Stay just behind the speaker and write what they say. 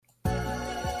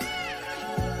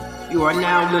You are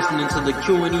now listening to the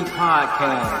Q&E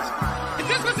podcast. Is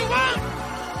this what you want?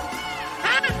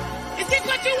 Huh? Is this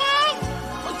what you want?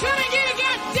 Well, come and get it,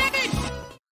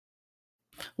 goddammit!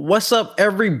 What's up,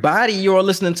 everybody? You're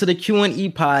listening to the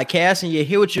Q&E podcast, and you're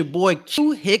here with your boy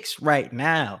Q Hicks right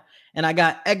now. And I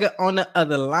got Edgar on the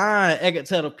other line. Edgar,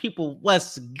 tell the people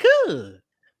what's good.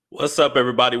 What's up,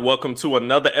 everybody? Welcome to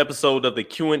another episode of the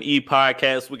Q&E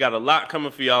podcast. We got a lot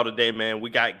coming for y'all today, man. We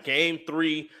got game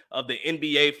 3 of the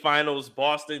NBA Finals.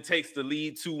 Boston takes the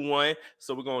lead 2-1.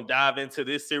 So we're going to dive into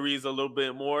this series a little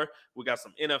bit more. We got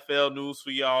some NFL news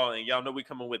for y'all, and y'all know we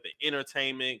coming with the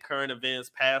entertainment, current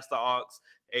events, past the aux.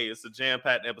 Hey, it's a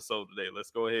jam-packed episode today.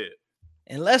 Let's go ahead.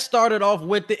 And let's start it off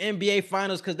with the NBA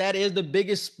Finals, because that is the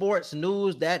biggest sports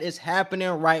news that is happening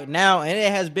right now. And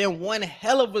it has been one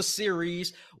hell of a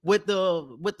series with the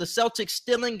Celtics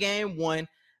still in game 1,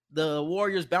 the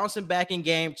Warriors bouncing back in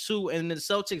game 2, and the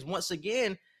Celtics once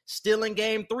again still in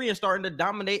game 3 and starting to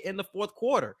dominate in the fourth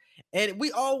quarter. And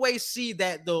we always see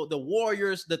that the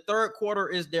Warriors, the third quarter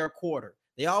is their quarter.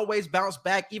 They always bounce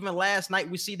back. Even last night,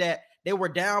 we see that they were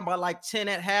down by like 10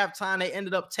 at halftime. They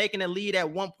ended up taking a lead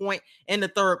at one point in the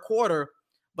third quarter.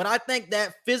 But I think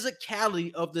that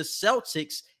physicality of the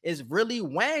Celtics is really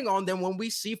weighing on them when we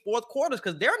see fourth quarters,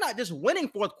 because they're not just winning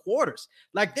fourth quarters.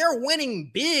 Like, they're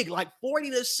winning big, like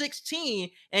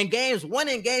 40-16 in games 1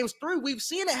 and games 3. We've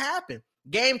seen it happen.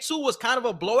 Game 2 was kind of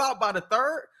a blowout by the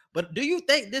third. But do you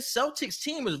think this Celtics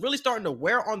team is really starting to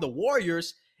wear on the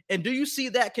Warriors? And do you see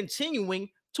that continuing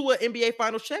to an NBA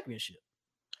Finals championship?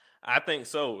 I think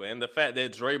so. And the fact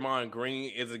that Draymond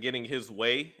Green isn't getting his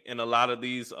way in a lot of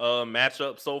these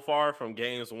matchups so far from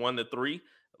games 1 to 3,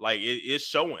 like it's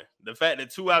showing. The fact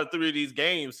that 2 out of 3 of these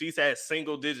games, he's had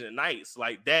single-digit nights.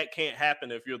 Like, that can't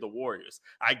happen if you're the Warriors.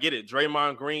 I get it.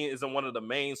 Draymond Green isn't one of the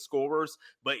main scorers,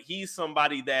 but he's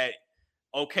somebody that,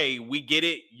 okay, we get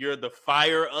it. You're the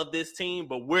fire of this team,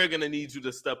 but we're going to need you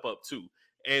to step up too.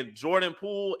 And Jordan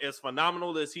Poole, as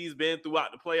phenomenal as he's been throughout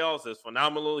the playoffs, as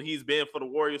phenomenal he's been for the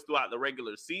Warriors throughout the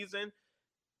regular season,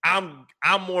 I'm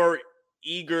more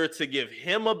eager to give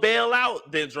him a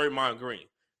bailout than Draymond Green.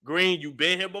 Green, you've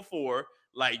been here before.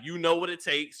 Like, you know what it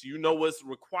takes. You know what's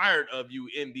required of you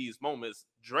in these moments.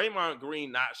 Draymond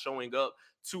Green not showing up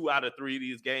 2 out of 3 of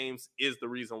these games is the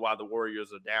reason why the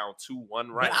Warriors are down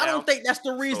 2-1 right now. I don't think that's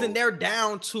the reason they're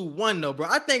down 2-1, though, bro.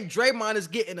 I think Draymond is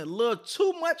getting a little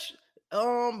too much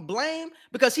blame,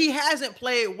 because he hasn't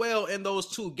played well in those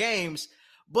 2 games.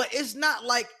 But it's not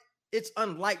like it's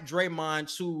unlike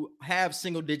Draymond to have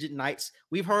single-digit nights.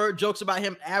 We've heard jokes about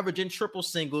him averaging triple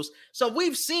singles. So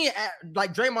we've seen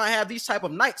like Draymond have these type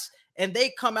of nights, and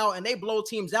they come out and they blow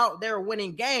teams out. They're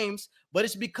winning games, but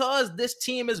it's because this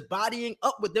team is bodying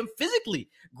up with them physically.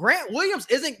 Grant Williams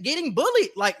isn't getting bullied.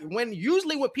 Like,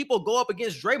 usually when people go up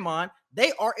against Draymond,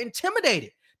 they are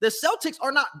intimidated. The Celtics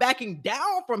are not backing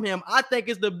down from him, I think,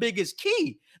 is the biggest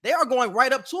key. They are going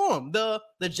right up to him. The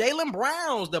Jaylen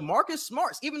Browns, the Marcus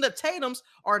Smarts, even the Tatums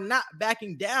are not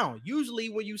backing down. Usually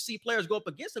when you see players go up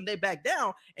against them, they back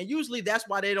down. And usually that's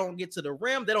why they don't get to the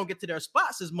rim. They don't get to their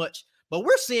spots as much. But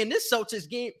we're seeing this Celtics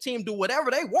team do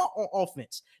whatever they want on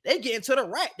offense. They get into the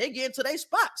rack. They get into their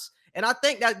spots. And I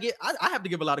think I have to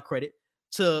give a lot of credit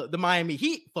to the Miami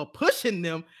Heat for pushing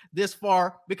them this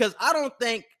far, because I don't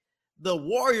think the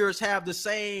Warriors have the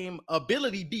same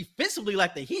ability defensively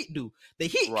like the Heat do. The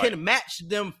Heat can match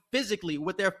them physically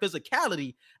with their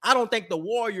physicality. I don't think the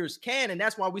Warriors can, and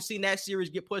that's why we've seen that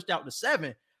series get pushed out to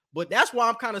 7. But that's why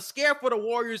I'm kind of scared for the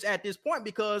Warriors at this point,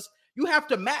 because you have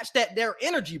to match their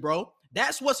energy, bro.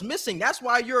 That's what's missing. That's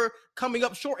why you're coming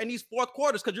up short in these fourth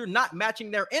quarters, because you're not matching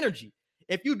their energy.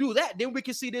 If you do that, then we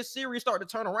can see this series start to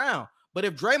turn around. But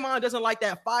if Draymond doesn't like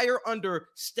that fire under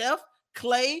Steph,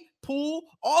 Clay, Poole,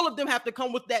 all of them have to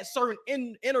come with that certain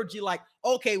energy, like,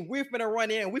 okay, we're finna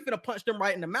run in and we're finna punch them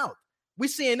right in the mouth. We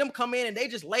seeing them come in and they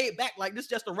just lay it back like this is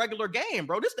just a regular game,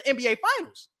 bro. This is the NBA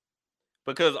Finals.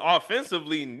 Because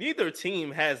offensively, neither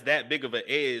team has that big of an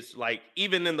edge. Like,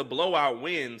 even in the blowout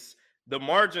wins, the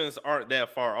margins aren't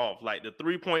that far off. Like, the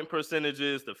 3-point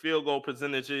percentages, the field goal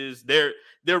percentages, they're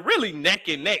really neck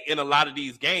and neck in a lot of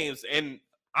these games. And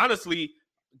honestly,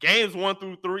 games 1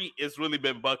 through 3, it's really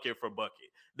been bucket for bucket.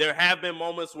 There have been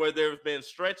moments where there's been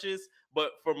stretches,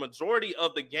 but for majority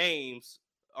of the games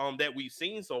that we've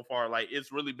seen so far, like,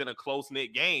 it's really been a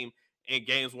close-knit game in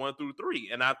games 1 through 3.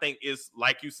 And I think it's,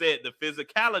 like you said, the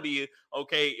physicality.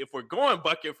 Okay, if we're going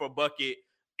bucket for bucket,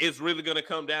 it's really going to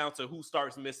come down to who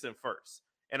starts missing first.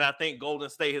 And I think Golden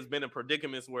State has been in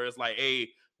predicaments where it's like, hey,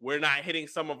 we're not hitting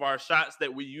some of our shots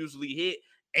that we usually hit,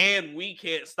 and we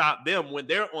can't stop them when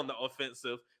they're on the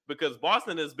offensive, because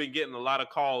Boston has been getting a lot of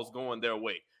calls going their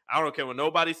way. I don't care what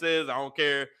nobody says. I don't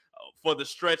care for the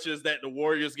stretches that the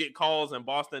Warriors get calls and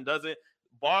Boston doesn't.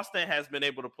 Boston has been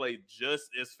able to play just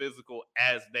as physical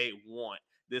as they want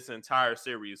this entire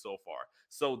series so far.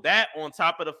 So that, on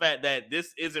top of the fact that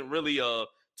this isn't really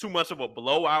too much of a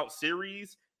blowout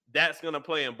series, that's going to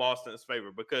play in Boston's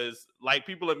favor, because like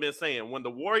people have been saying, when the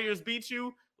Warriors beat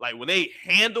you, like when they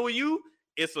handle you,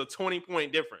 it's a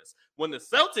 20-point difference. When the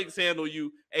Celtics handle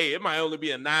you, hey, it might only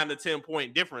be a 9 to 10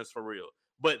 point difference for real.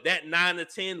 But that 9 to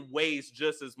 10 weighs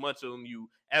just as much on you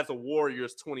as a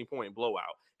Warriors 20-point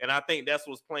blowout. And I think that's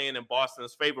what's playing in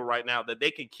Boston's favor right now, that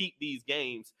they can keep these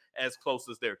games as close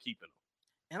as they're keeping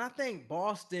them. And I think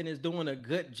Boston is doing a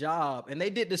good job. And they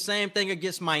did the same thing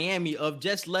against Miami of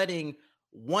just letting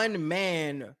one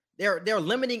man. They're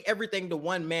limiting everything to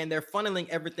one man. They're funneling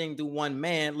everything to one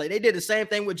man. Like they did the same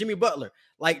thing with Jimmy Butler.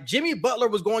 Like Jimmy Butler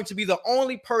was going to be the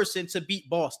only person to beat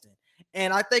Boston.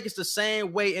 And I think it's the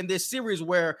same way in this series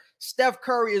where Steph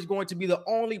Curry is going to be the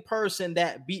only person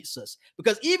that beats us.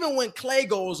 Because even when Klay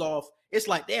goes off, it's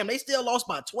like, damn, they still lost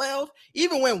by 12.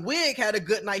 Even when Wig had a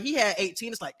good night, he had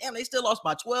 18. It's like, damn, they still lost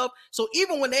by 12. So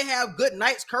even when they have good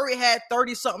nights, Curry had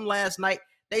 30-something last night,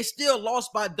 they still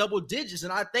lost by double digits.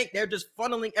 And I think they're just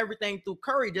funneling everything through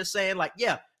Curry, just saying like,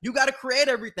 yeah, you got to create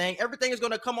everything. Everything is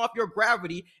going to come off your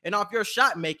gravity and off your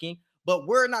shot making, but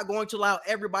we're not going to allow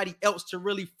everybody else to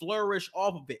really flourish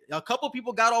off of it. A couple of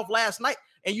people got off last night,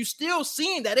 and you still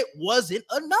seeing that it wasn't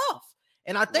enough.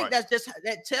 And I think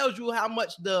that tells you how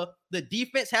much the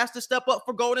defense has to step up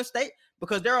for Golden State,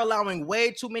 because they're allowing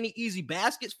way too many easy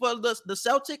baskets for the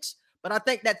Celtics. But I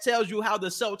think that tells you how the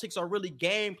Celtics are really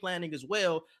game planning as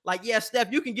well. Like, yeah,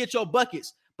 Steph, you can get your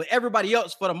buckets, but everybody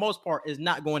else, for the most part, is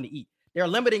not going to eat. They're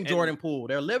limiting Jordan Poole.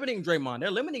 They're limiting Draymond.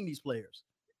 They're limiting these players.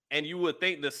 And you would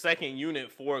think the second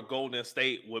unit for Golden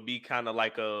State would be kind of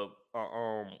like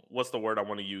what's the word I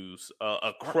want to use?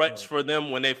 A crutch for them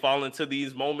when they fall into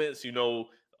these moments. You know,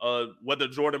 whether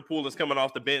Jordan Poole is coming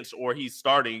off the bench or he's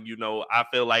starting, you know, I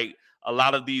feel like a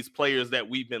lot of these players that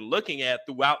we've been looking at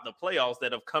throughout the playoffs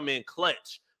that have come in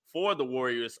clutch for the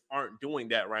Warriors aren't doing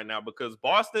that right now, because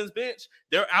Boston's bench,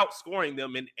 they're outscoring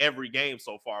them in every game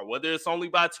so far, whether it's only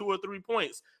by 2 or 3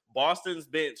 points. Boston's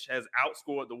bench has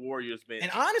outscored the Warriors bench.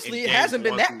 And honestly, it hasn't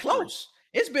been that close.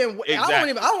 It's been,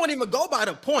 exactly. I won't even go by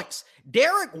the points.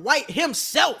 Derek White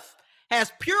himself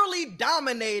has purely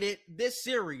dominated this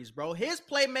series, bro. His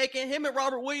playmaking, him and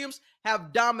Robert Williams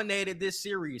have dominated this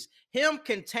series. Him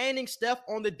containing Steph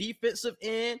on the defensive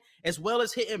end, as well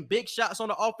as hitting big shots on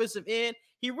the offensive end.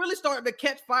 He really started to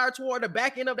catch fire toward the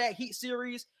back end of that Heat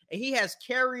series, and he has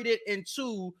carried it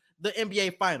into the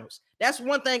NBA Finals. That's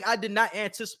one thing I did not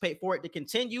anticipate for it to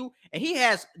continue, and he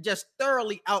has just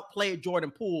thoroughly outplayed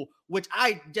Jordan Poole, which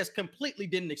I just completely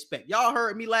didn't expect. Y'all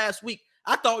heard me last week.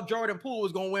 I thought Jordan Poole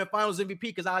was going to win Finals MVP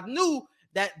because I knew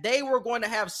that they were going to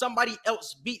have somebody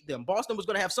else beat them. Boston was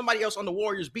going to have somebody else on the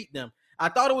Warriors beat them. I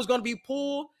thought it was going to be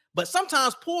Poole, but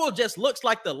sometimes Poole just looks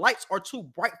like the lights are too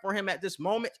bright for him at this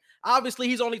moment. Obviously,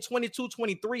 he's only 22,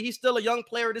 23. He's still a young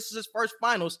player. This is his first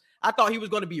Finals. I thought he was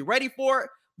going to be ready for it,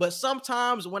 but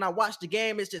sometimes when I watch the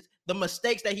game, it's just the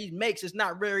mistakes that he makes is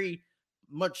not very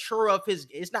mature of his.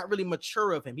 It's not really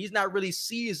mature of him. He's not really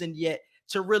seasoned yet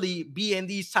to really be in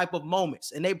these type of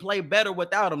moments, and they play better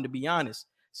without him, to be honest.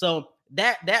 So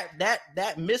that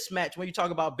mismatch when you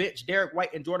talk about bench, Derek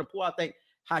White and Jordan Poole, I think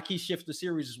high-key shifts the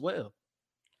series as well.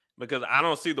 Because I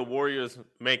don't see the Warriors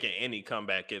making any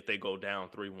comeback if they go down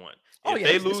 3-1. If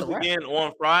they lose again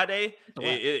on Friday,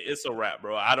 it's a wrap,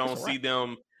 bro. I don't see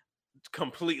them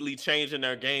completely changing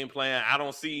their game plan. I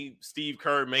don't see Steve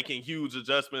Kerr making huge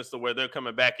adjustments to where they're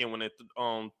coming back in when it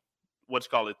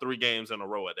 3 games in a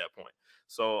row at that point.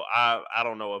 So I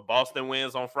don't know. If Boston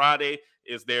wins on Friday,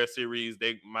 it's their series.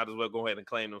 They might as well go ahead and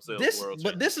claim themselves world champions.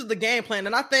 But this is the game plan,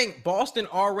 and I think Boston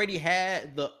already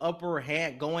had the upper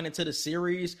hand going into the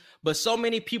series. But so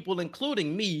many people,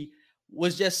 including me,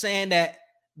 was just saying that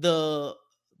the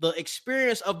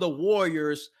experience of the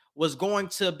Warriors was going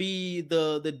to be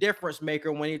the difference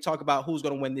maker when you talk about who's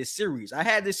going to win this series. I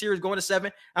had this series going to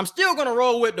 7. I'm still going to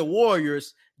roll with the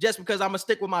Warriors just because I'm going to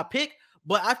stick with my pick.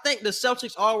 But I think the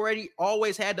Celtics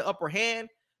always had the upper hand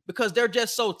because they're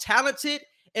just so talented.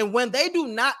 And when they do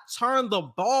not turn the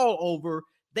ball over,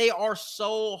 they are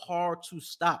so hard to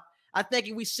stop. I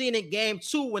think we've seen in game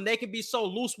 2 when they can be so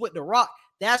loose with the rock,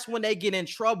 that's when they get in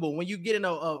trouble. When you get in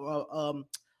a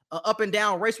up and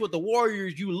down race with the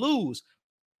Warriors, you lose.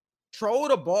 Control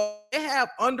the ball. They have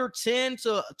under 10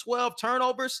 to 12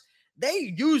 turnovers.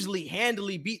 They usually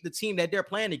handily beat the team that they're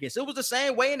playing against. It was the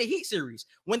same way in the Heat series.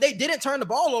 When they didn't turn the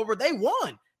ball over, they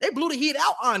won. They blew the Heat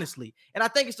out, honestly. And I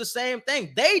think it's the same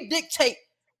thing. They dictate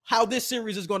how this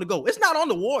series is going to go. It's not on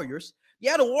the Warriors.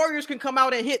 Yeah, the Warriors can come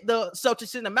out and hit the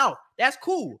Celtics in the mouth. That's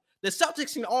cool. The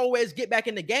Celtics can always get back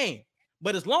in the game.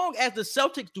 But as long as the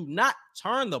Celtics do not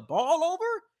turn the ball over,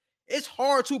 it's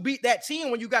hard to beat that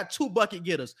team when you got 2 bucket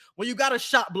getters, when you got a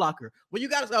shot blocker, when you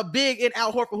got a big in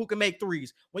Al Horford who can make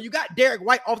threes, when you got Derek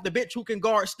White off the bench who can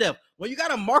guard Steph, when you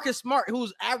got a Marcus Smart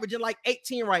who's averaging like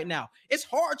 18 right now. It's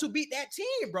hard to beat that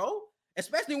team, bro,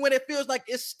 especially when it feels like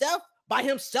it's Steph by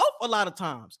himself a lot of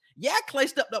times. Yeah, Klay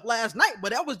stepped up last night,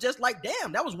 but that was just like,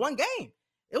 damn, that was one game.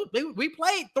 We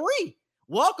played 3.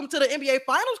 Welcome to the NBA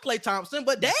Finals, Klay Thompson,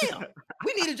 but damn,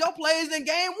 we needed your plays in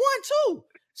game 1 too.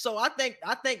 So I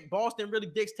think Boston really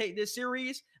dictate this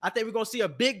series. I think we're gonna see a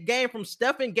big game from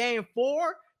Steph in game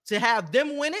 4 to have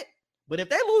them win it. But if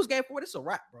they lose game 4, it's a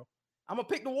wrap, bro. I'm gonna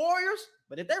pick the Warriors,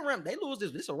 but if they lose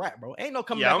this, it's a wrap, bro. Ain't no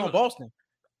coming back on Boston.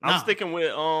 I'm sticking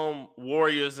with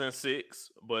Warriors in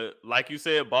 6, but like you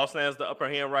said, Boston has the upper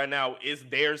hand right now. It's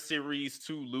their series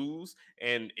to lose,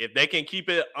 and if they can keep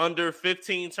it under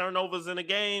 15 turnovers in a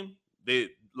game,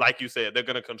 like you said, they're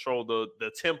going to control the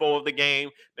tempo of the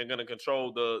game. They're going to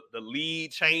control the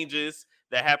lead changes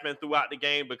that happen throughout the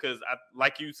game because,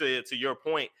 like you said, to your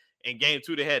point, in game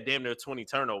 2 they had damn near 20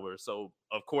 turnovers. So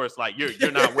of course, like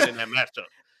you're not winning that matchup.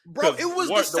 Bro, it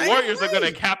was the Warriors way. are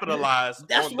going to capitalize.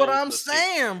 That's what I'm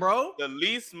saying, bro. The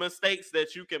least mistakes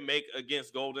that you can make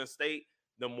against Golden State,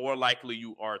 the more likely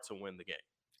you are to win the game.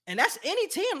 And that's any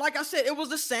team. Like I said, it was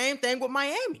the same thing with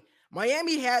Miami.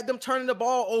 Miami had them turning the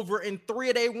ball over in 3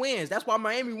 of their wins. That's why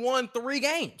Miami won 3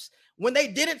 games. When they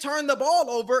didn't turn the ball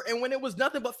over and when it was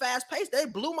nothing but fast pace, they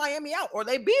blew Miami out or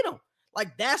they beat them.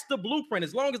 Like that's the blueprint.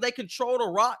 As long as they control the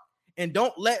rock and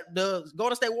don't let the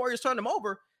Golden State Warriors turn them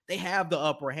over, they have the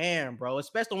upper hand, bro,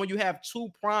 especially when you have 2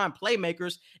 prime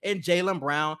playmakers in Jaylen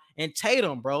Brown and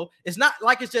Tatum, bro. It's not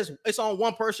like it's on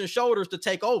one person's shoulders to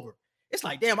take over. It's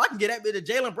like, damn, I can get that bit of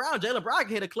Jaylen Brown. Jaylen Brown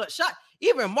can hit a clutch shot.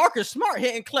 Even Marcus Smart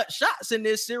hitting clutch shots in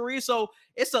this series. So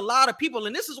it's a lot of people.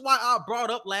 And this is why I brought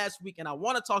up last week, and I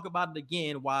want to talk about it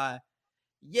again, why,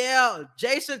 yeah,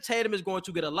 Jason Tatum is going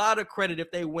to get a lot of credit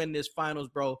if they win this finals,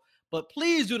 bro. But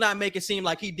please do not make it seem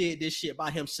like he did this shit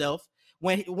by himself.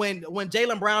 When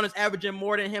Jaylen Brown is averaging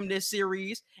more than him this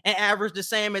series and averaged the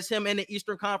same as him in the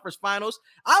Eastern Conference Finals,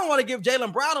 I want to give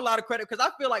Jaylen Brown a lot of credit because I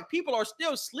feel like people are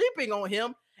still sleeping on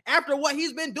him after what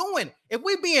he's been doing. If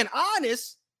we being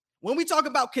honest, when we talk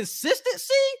about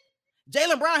consistency,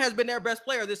 Jaylen Brown has been their best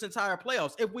player this entire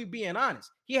playoffs. If we being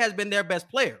honest, he has been their best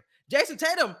player. Jason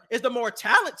Tatum is the more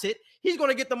talented. He's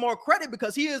going to get the more credit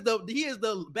because he is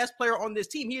the best player on this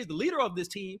team. He is the leader of this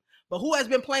team. But who has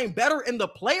been playing better in the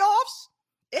playoffs?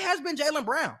 It has been Jaylen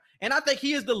Brown. And I think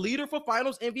he is the leader for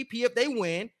Finals MVP if they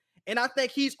win. And I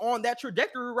think he's on that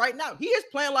trajectory right now. He is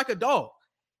playing like a dog.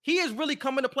 He is really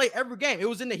coming to play every game. It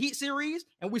was in the Heat series,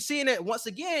 and we're seeing it once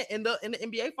again in the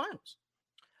NBA Finals.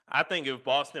 I think if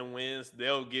Boston wins,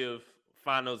 they'll give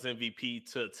Finals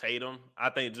MVP to Tatum.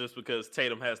 I think just because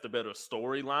Tatum has the better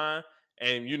storyline,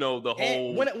 and you know the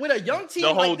whole when a young team,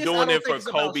 the whole like this, doing it for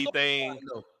Kobe thing.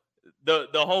 The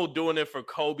whole doing it for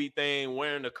Kobe thing,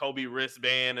 wearing the Kobe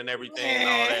wristband and everything. Man, and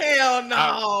all that. hell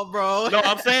no, bro. No,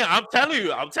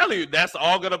 I'm telling you, that's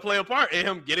all gonna play a part in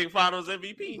him getting Finals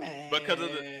MVP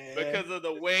because of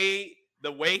the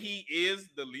way he is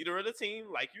the leader of the team.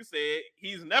 Like you said,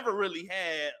 he's never really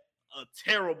had a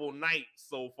terrible night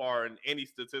so far in any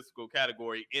statistical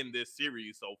category in this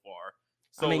series so far.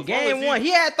 So I mean, game 1,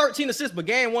 he had 13 assists, but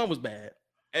game 1 was bad.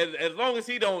 As long as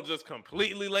he don't just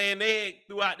completely lay an egg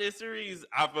throughout this series,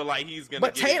 I feel like he's gonna.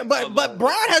 But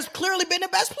Brown has clearly been the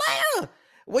best player.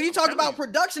 When you talk about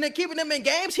production and keeping them in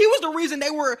games, he was the reason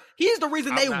He's the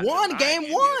reason they won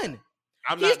game 1.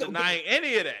 I'm not denying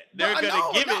any of that. They're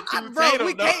gonna give it to bro. Tatum.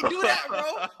 We can't do that, bro.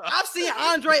 I've seen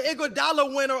Andre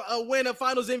Iguodala win a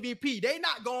Finals MVP. They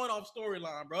not going off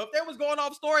storyline, bro. If they was going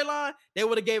off storyline, they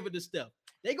would have gave it to Steph.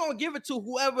 They gonna give it to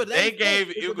whoever they gave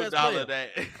Iguodala that.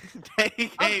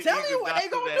 I'm telling you what they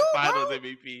gonna do, Finals bro.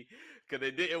 MVP because they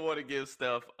didn't want to give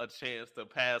Steph a chance to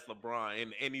pass LeBron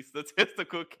in any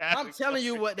statistical category. I'm telling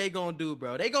you what they gonna do,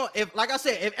 bro. They gonna like I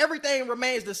said, if everything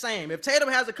remains the same, if Tatum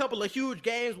has a couple of huge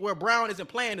games where Brown isn't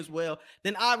playing as well,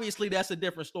 then obviously that's a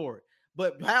different story.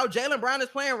 But how Jaylen Brown is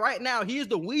playing right now, he is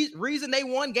the reason they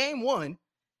won game 1.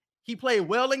 He played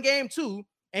well in game 2.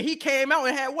 And he came out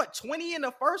and had 20 in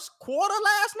the first quarter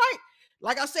last night.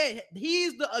 Like I said,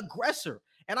 he's the aggressor.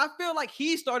 And I feel like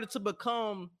he started to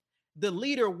become the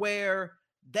leader where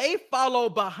they follow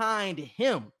behind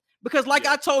him. Because like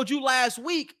I told you last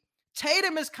week,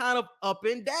 Tatum is kind of up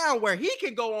and down where he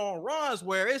can go on runs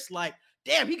where it's like,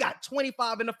 damn, he got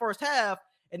 25 in the first half.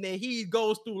 and then he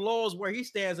goes through lulls where he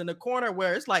stands in the corner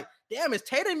where it's like, damn, is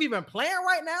Tatum even playing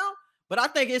right now? But I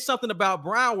think it's something about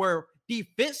Brown where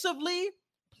defensively,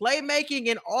 playmaking,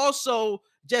 and also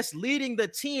just leading the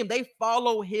team, they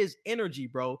follow his energy,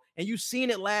 bro. And you seen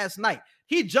it last night.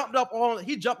 He jumped on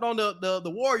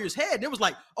the Warriors' head. And it was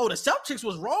like, oh, the Celtics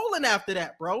was rolling after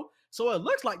that, bro. So it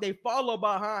looks like they follow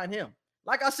behind him.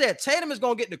 Like I said, Tatum is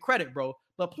going to get the credit, bro.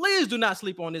 But please do not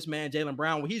sleep on this man, Jaylen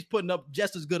Brown, when he's putting up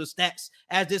just as good of stats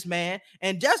as this man.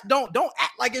 And just don't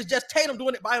act like it's just Tatum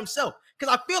doing it by himself.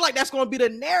 Because I feel like that's going to be the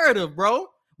narrative, bro.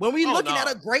 When we looking at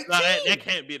a great team. That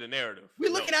can't be the narrative.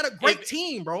 We're looking at a great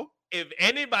team, bro. If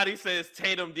anybody says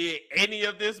Tatum did any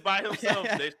of this by himself,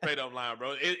 they straight up lying,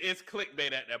 bro. It's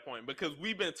clickbait at that point because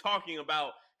we've been talking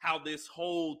about how this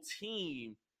whole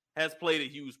team has played a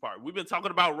huge part. We've been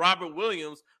talking about Robert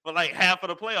Williams for like half of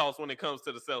the playoffs when it comes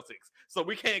to the Celtics. So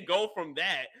we can't go from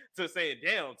that to saying,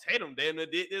 damn, Tatum damn near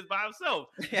did this by himself.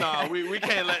 No, we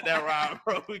can't let that ride,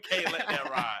 bro. We can't let that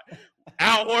ride.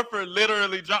 Al Horford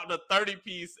literally dropped a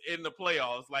 30-piece in the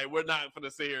playoffs. Like, we're not going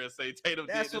to sit here and say Tatum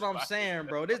did this. That's what I'm saying,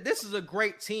 bro. This is a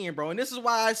great team, bro. And this is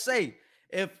why I say,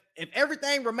 if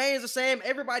everything remains the same,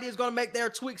 everybody is going to make their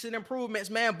tweaks and improvements,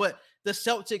 man. But the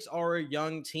Celtics are a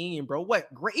young team, bro.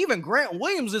 Even Grant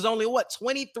Williams is only,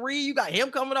 23? You got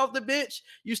him coming off the bench.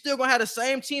 You still going to have the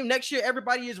same team next year.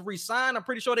 Everybody is re-signed. I'm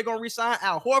pretty sure they're going to re-sign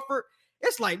Al Horford.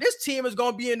 It's like this team is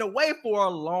going to be in the way for a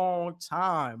long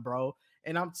time, bro.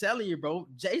 And I'm telling you, bro,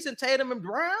 Jason Tatum and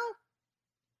Brown,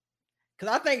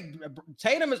 because I think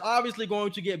Tatum is obviously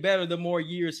going to get better the more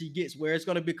years he gets, where it's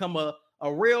going to become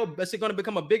it's going to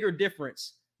become a bigger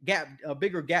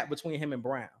bigger gap between him and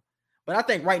Brown. But I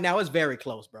think right now it's very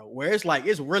close, bro, where it's like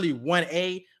it's really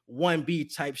 1A,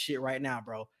 1B type shit right now,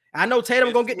 bro. I know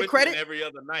Tatum gonna get the credit every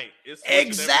other night.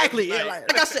 Exactly. Every other night.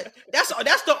 Like I said, that's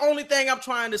the only thing I'm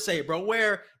trying to say, bro,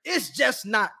 where it's just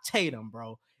not Tatum,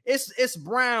 bro. It's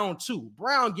Brown too.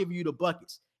 Brown give you the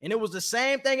buckets. And it was the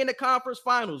same thing in the conference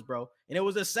finals, bro. And it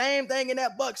was the same thing in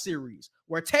that Bucks series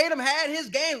where Tatum had his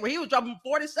game where he was dropping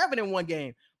 47 in one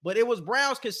game. But it was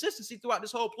Brown's consistency throughout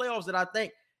this whole playoffs that I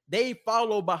think they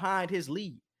follow behind his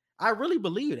lead. I really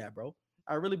believe that, bro.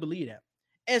 I really believe that.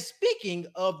 And speaking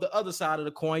of the other side of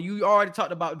the coin, you already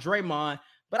talked about Draymond,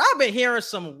 but I've been hearing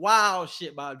some wild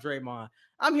shit about Draymond.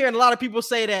 I'm hearing a lot of people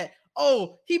say that,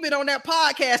 oh, he been on that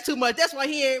podcast too much. That's why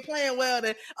he ain't playing well.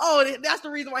 And that's the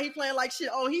reason why he playing like shit.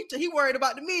 Oh, he worried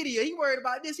about the media. He worried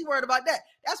about this. He worried about that.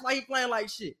 That's why he playing like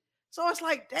shit. So it's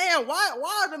like, damn,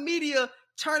 why are the media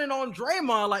turning on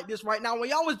Draymond like this right now when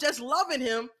y'all was just loving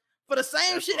him for the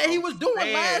same shit that he was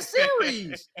doing last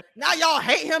series? Now y'all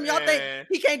hate him. Y'all think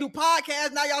he can't do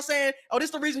podcasts. Now y'all saying, oh, this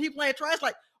is the reason he playing trash.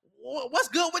 Like, what's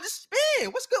good with the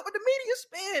spin? What's good with the media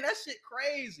spin? That shit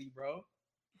crazy, bro.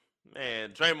 Man,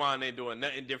 Draymond ain't doing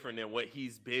nothing different than what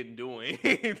he's been doing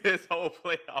this whole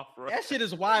playoff run. That shit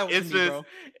is wild to me, bro.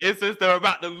 It's just they're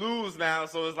about to lose now,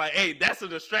 so it's like, hey, that's a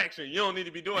distraction. You don't need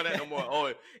to be doing that no more.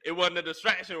 Oh, it wasn't a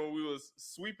distraction when we was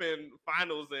sweeping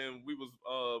finals and we was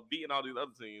beating all these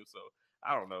other teams. So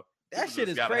I don't know. That shit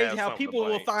is crazy how people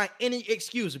will find any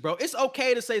excuse, bro. It's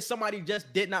okay to say somebody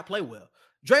just did not play well.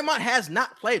 Draymond has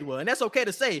not played well, and that's okay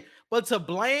to say. But to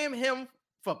blame him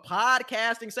for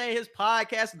podcasting, saying his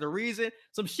podcast is the reason,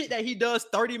 some shit that he does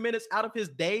 30 minutes out of his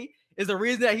day is the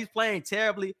reason that he's playing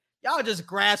terribly. Y'all just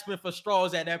grasping for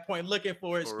straws at that point, looking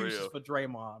for excuses for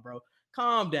Draymond, bro.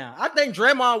 Calm down. I think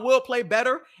Draymond will play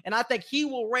better, and I think he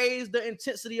will raise the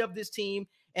intensity of this team,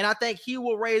 and I think he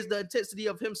will raise the intensity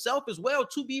of himself as well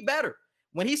to be better.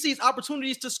 When he sees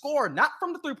opportunities to score, not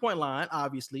from the three-point line,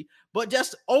 obviously, but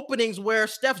just openings where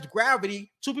Steph's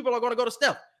gravity, two people are going to go to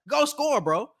Steph. Go score,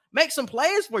 bro. Make some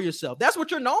plays for yourself. That's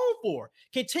what you're known for.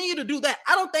 Continue to do that.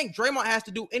 I don't think Draymond has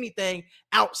to do anything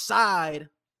outside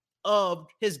of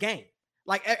his game.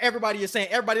 Like everybody is saying,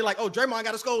 everybody like, oh, Draymond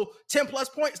got to score 10 plus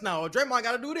points now. Or Draymond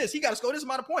got to do this. He got to score this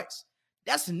amount of points.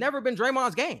 That's never been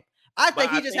Draymond's game. I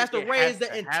think he just has to raise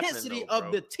the intensity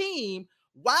of the team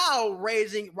while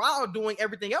doing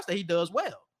everything else that he does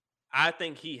well. I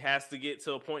think he has to get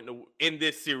to a point in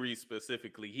this series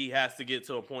specifically. He has to get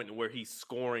to a point where he's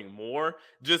scoring more,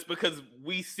 just because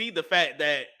we see the fact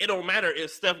that it don't matter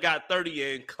if Steph got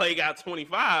 30 and Clay got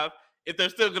 25 if they're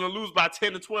still going to lose by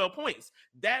 10 to 12 points.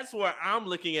 That's where I'm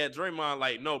looking at Draymond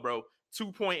like, no, bro,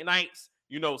 2-point nights,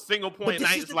 single point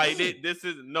nights like this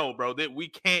is no, bro, that we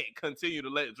can't continue to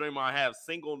let Draymond have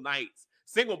single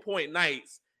point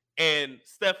nights. And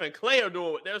Steph and Clay are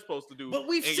doing what they're supposed to do. But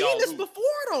we've seen this before,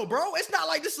 though, bro. It's not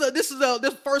like this is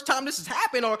the first time this has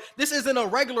happened, or this isn't a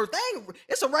regular thing.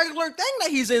 It's a regular thing that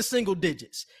he's in single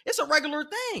digits. It's a regular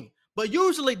thing. But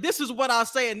usually, this is what I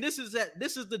say, and this is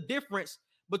the difference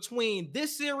between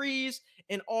this series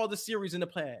and all the series in the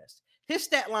past. His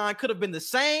stat line could have been the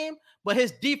same, but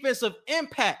his defensive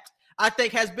impact, I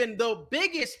think, has been the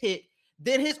biggest hit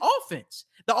than his offense.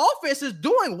 The offense is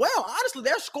doing well. Honestly,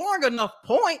 they're scoring enough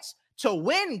points to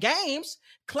win games.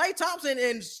 Klay Thompson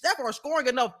and Steph are scoring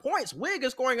enough points. Wig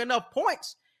is scoring enough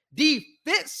points.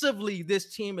 Defensively,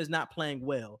 this team is not playing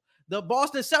well. The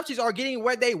Boston Celtics are getting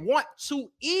where they want too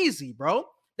easy, bro.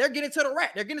 They're getting to the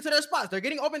rack. They're getting to their spots. They're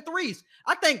getting open threes.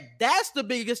 I think that's the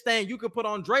biggest thing you could put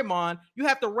on Draymond. You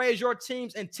have to raise your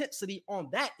team's intensity on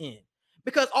that end.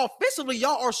 Because offensively,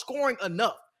 y'all are scoring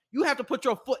enough. You have to put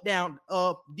your foot down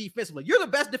defensively. You're the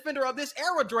best defender of this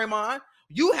era, Draymond.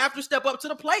 You have to step up to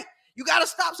the plate. You got to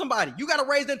stop somebody. You got to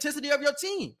raise the intensity of your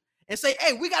team and say,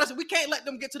 hey, we can't let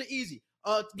them get to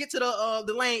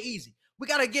the lane easy. We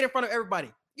got to get in front of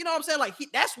everybody. You know what I'm saying? Like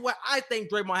that's what I think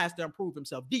Draymond has to improve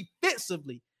himself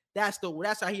defensively. That's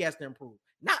how he has to improve,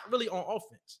 not really on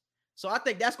offense. So I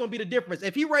think that's going to be the difference.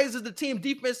 If he raises the team's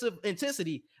defensive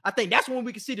intensity, I think that's when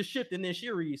we can see the shift in this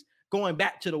series going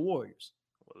back to the Warriors.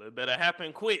 Well, it better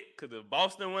happen quick because if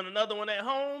Boston win another one at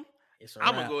home,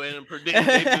 I'm going to go ahead and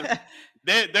predict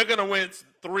they're going to win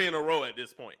 3 in a row at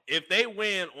this point. If they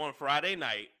win on Friday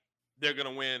night, they're going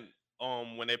to win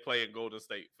when they play at Golden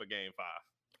State for Game 5.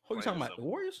 Who are you talking about? The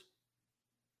Warriors?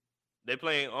 They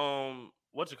playing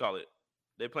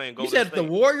They playing Golden State. You said State. If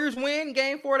the Warriors win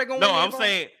Game 4, they're going to win. I'm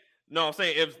saying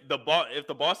if the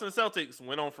Boston Celtics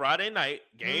win on Friday night,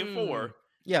 Game 4,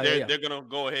 they're going to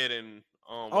go ahead and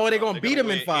they're going to beat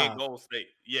them in 5. In Golden State.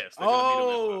 Yes.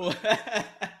 Oh.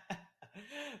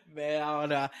 Man, I don't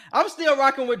know. I'm still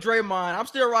rocking with Draymond. I'm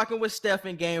still rocking with Steph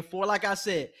in Game 4. Like I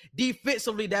said,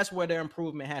 defensively, that's where their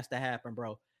improvement has to happen,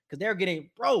 bro. Because they're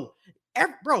getting, bro.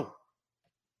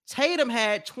 Tatum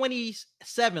had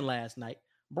 27 last night.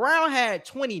 Brown had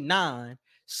 29.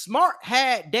 Smart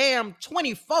had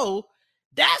 24.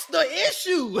 That's the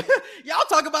issue. Y'all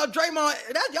talk about Draymond.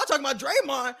 Y'all talking about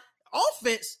Draymond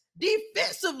offense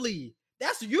defensively.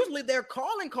 That's usually their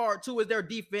calling card too, is their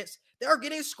defense. They're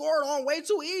getting scored on way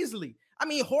too easily. I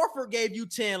mean, Horford gave you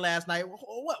 10 last night.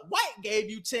 White gave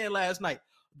you 10 last night.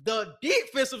 The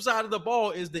defensive side of the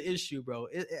ball is the issue, bro.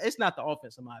 It's not the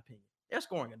offense, in my opinion. They're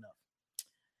scoring enough.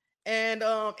 And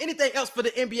anything else for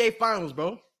the NBA Finals,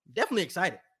 bro? Definitely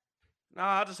excited.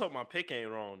 Nah, I just hope my pick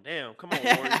ain't wrong. Damn, come on,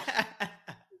 Warriors.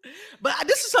 But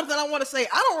this is something I want to say.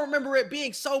 I don't remember it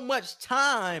being so much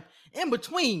time in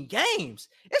between games.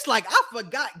 It's like I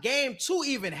forgot Game 2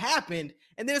 even happened,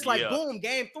 and then it's like boom,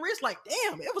 Game 3. It's like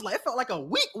damn, it felt like a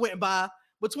week went by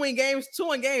between Games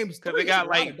 2 and Games 3. Because they got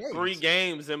like 3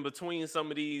 games in between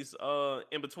some of these.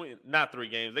 Not 3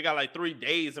 games. They got like 3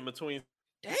 days in between.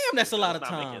 Damn, that's a lot of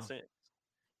time.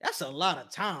 That's a lot of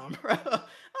time, bro.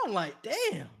 I'm like,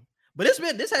 damn. But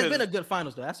this has been a good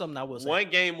finals, though. That's something I will say. One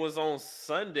game was on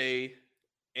Sunday,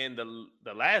 and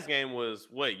the last game was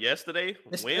yesterday?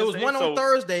 Wednesday? It was one on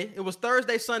Thursday. It was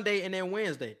Thursday, Sunday, and then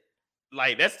Wednesday.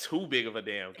 Like, that's too big of a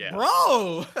damn gap.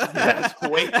 Bro. That's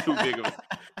way too big of a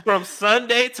From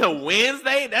Sunday to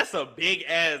Wednesday, that's a big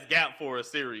ass gap for a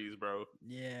series, bro.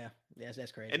 Yeah. Yes,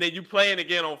 that's crazy. And then you playing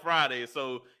again on Friday.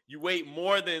 So you wait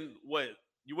more than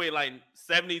you wait like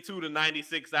 72 to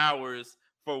 96 hours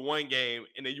for one game,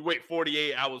 and then you wait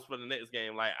 48 hours for the next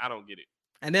game. Like, I don't get it.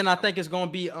 And then I think it's going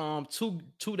to be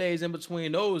two days in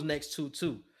between those next two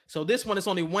too. So this one is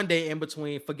only 1 day in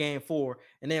between for Game 4,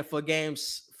 and then for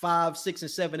Games 5, 6, and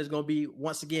 7 is going to be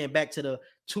once again back to the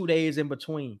 2 days in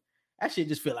between. That shit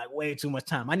just feel like way too much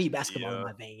time. I need basketball in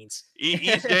my veins.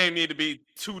 Each game need to be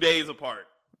 2 days apart.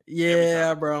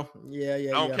 Yeah, bro. Yeah.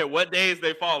 I don't care what days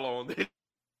they fall on. They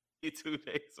be 2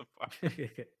 days apart.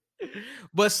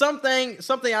 But something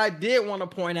I did want to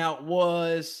point out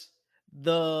was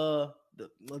the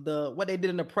what they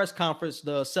did in the press conference,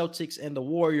 the Celtics and the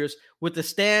Warriors, with the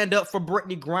stand up for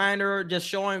Brittany Griner, just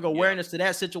showing awareness to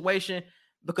that situation,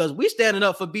 because we standing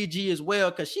up for BG as well,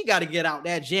 because she got to get out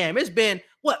that jam. It's been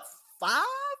 4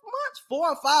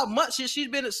 or 5 months since she's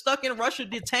been stuck in Russia,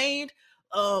 detained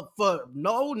for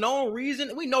no known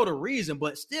reason. We know the reason,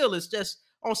 but still, it's just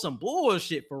on some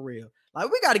bullshit for real.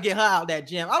 Like, we got to get her out that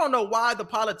jam. I don't know why the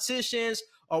politicians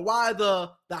or why the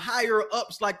higher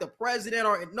ups like the president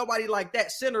or nobody like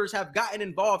that, senators, have gotten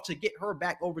involved to get her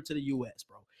back over to the U.S.,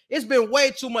 bro. It's been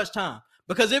way too much time.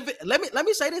 Because let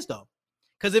me say this though,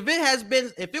 because if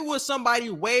it was somebody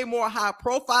way more high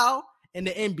profile in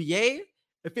the NBA,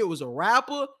 if it was a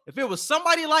rapper, if it was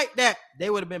somebody like that, they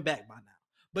would have been back by now.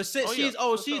 But since she's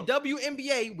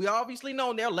WNBA, we obviously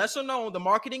know they're lesser known. The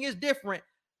marketing is different.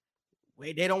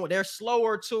 They're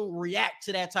slower to react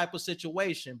to that type of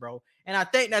situation, bro. And I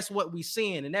think that's what we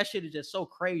seeing. And that shit is just so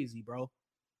crazy, bro.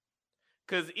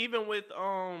 Because even with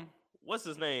what's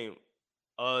his name?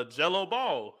 Jello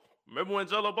Ball. Remember when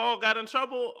Jello Ball got in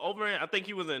trouble over in, I think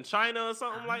he was in China or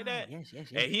something like that? Yes.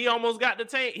 And he almost got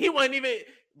detained. He wasn't even,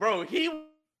 bro, he was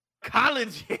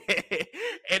college yet.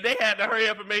 And they had to hurry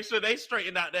up and make sure they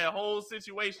straightened out that whole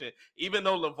situation. Even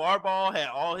though LeVar Ball had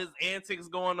all his antics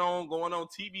going on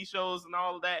TV shows and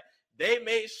all of that, they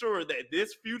made sure that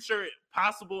this future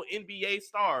possible NBA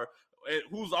star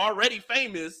who's already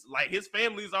famous, like his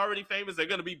family's already famous, they're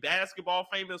going to be basketball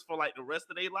famous for like the rest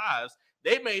of their lives.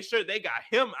 They made sure they got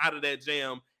him out of that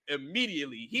jam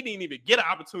immediately. He didn't even get an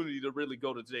opportunity to really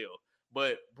go to jail.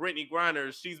 But Brittany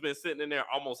Griner, she's been sitting in there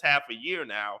almost half a year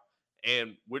now,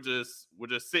 and we're just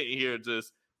sitting here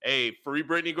just, hey, free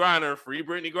Brittany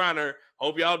Griner.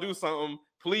 Hope y'all do something.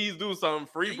 Please do something.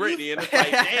 Free Brittany. And it's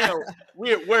like, damn,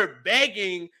 we're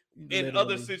begging. In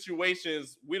other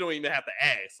situations, we don't even have to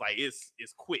ask. Like it's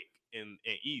quick and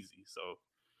easy. So,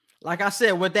 like I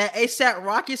said, with that ASAP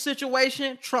Rocky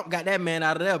situation, Trump got that man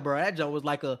out of there, bro. That joke was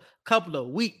like a couple of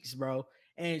weeks, bro.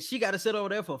 And she got to sit over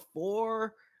there for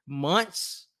 4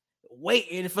 months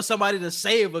waiting for somebody to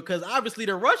save her, because obviously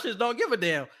the Russians don't give a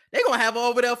damn. They're gonna have her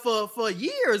over there for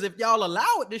years if y'all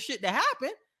allow this shit to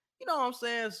happen. You know what I'm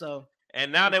saying? So,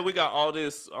 and now that we got all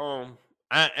this,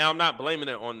 I'm not blaming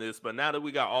it on this, but now that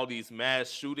we got all these mass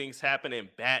shootings happening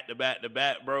back to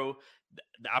back, bro,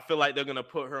 I feel like they're going to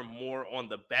put her more on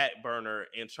the back burner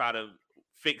and try to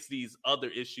fix these other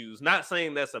issues. Not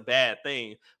saying that's a bad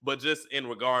thing, but just in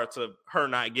regard to her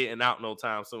not getting out no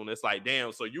time soon. It's like,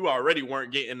 damn, so you already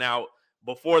weren't getting out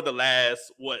before the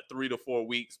last, 3 to 4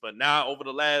 weeks, but now over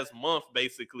the last month,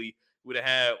 basically, we'd have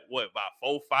had, about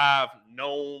 4, 5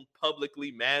 known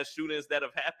publicly mass shootings that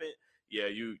have happened. Yeah,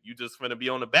 you just gonna be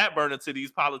on the back burner to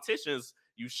these politicians.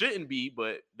 You shouldn't be,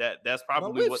 but that's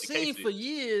probably what the case is. We've seen for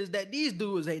years that these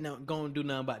dudes ain't gonna do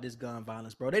nothing about this gun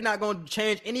violence, bro. They're not gonna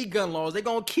change any gun laws. They're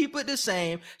gonna keep it the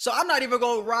same. So I'm not even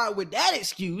gonna ride with that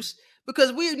excuse,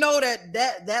 because we know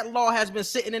that law has been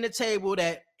sitting in the table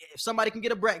that if somebody can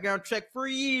get a background check for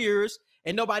years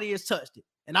and nobody has touched it,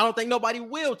 and I don't think nobody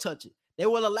will touch it. They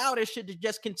will allow this shit to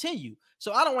just continue.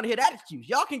 So I don't want to hear that excuse.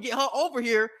 Y'all can get her over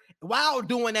here while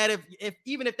doing that. If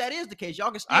even if that is the case,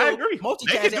 y'all can still multitask.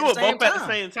 They can do it both at the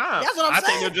same time. That's what I'm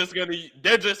saying. I think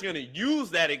they're just gonna use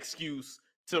that excuse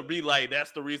to be like,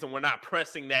 that's the reason we're not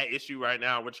pressing that issue right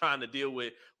now. We're trying to deal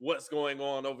with what's going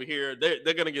on over here.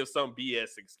 They're gonna give some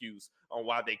BS excuse on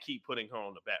why they keep putting her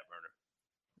on the back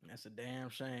burner. That's a damn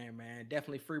shame, man.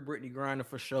 Definitely free Brittany Griner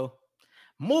for sure.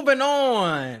 Moving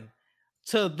on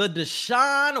to the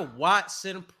Deshaun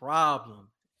Watson problem.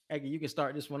 Eggy, you can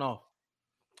start this one off.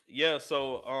 Yeah,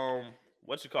 so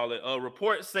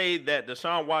reports say that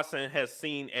Deshaun Watson has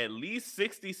seen at least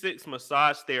 66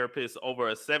 massage therapists over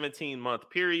a 17-month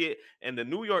period, and the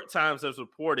New York Times has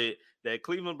reported that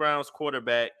Cleveland Browns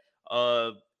quarterback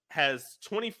has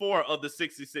 24 of the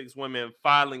 66 women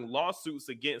filing lawsuits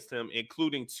against him,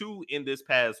 including 2 in this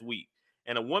past week.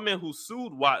 And a woman who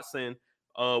sued Watson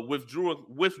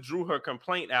withdrew her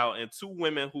complaint out, and 2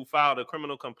 women who filed a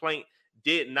criminal complaint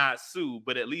did not sue,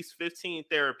 but at least 15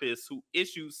 therapists who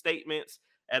issued statements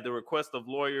at the request of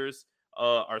lawyers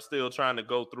are still trying to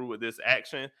go through with this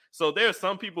action. So there's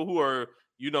some people who are,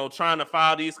 trying to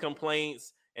file these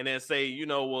complaints and then say,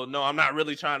 well, no, I'm not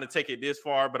really trying to take it this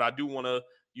far, but I do want to,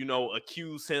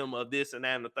 accuse him of this and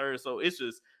that and the third. So it's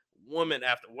just woman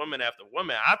after woman after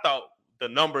woman. I thought the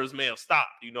numbers may have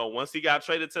stopped, once he got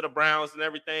traded to the Browns and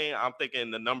everything. I'm thinking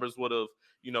the numbers would have,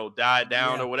 died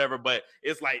down or whatever, but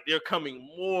it's like they're coming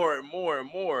more and more and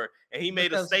more. And he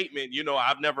made a statement,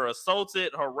 I've never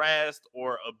assaulted, harassed,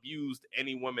 or abused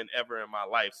any woman ever in my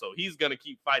life. So he's going to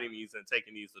keep fighting these and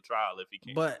taking these to trial if he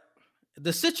can. But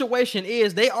the situation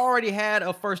is they already had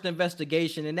a first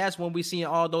investigation, and that's when we seen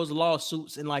all those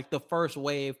lawsuits in like the first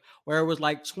wave, where it was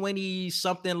like 20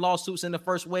 something lawsuits in the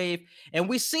first wave. And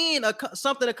we seen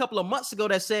something a couple of months ago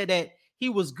that said that he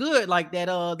was good, like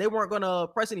that they weren't going to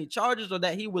press any charges, or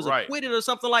that he was acquitted or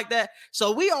something like that.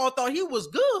 So we all thought he was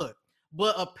good.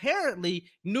 But apparently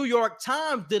New York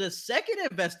Times did a second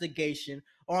investigation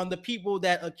on the people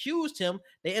that accused him.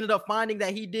 They ended up finding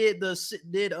that he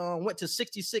went to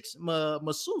 66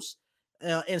 masseuse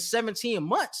in 17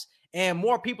 months. And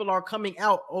more people are coming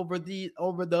out over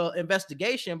the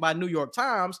investigation by New York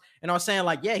Times and are saying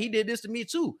like, yeah, he did this to me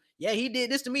too. Yeah, he did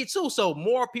this to me too. So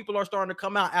more people are starting to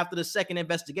come out after the second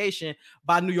investigation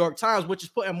by New York Times, which is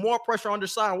putting more pressure on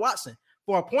Deshaun Watson.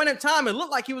 For a point in time, it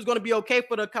looked like he was going to be okay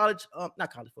for the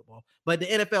not college football, but the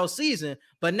NFL season.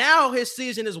 But now his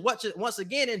season is once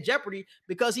again in jeopardy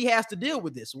because he has to deal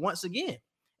with this once again.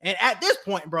 And at this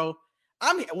point, bro,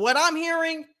 what I'm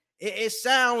hearing it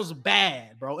sounds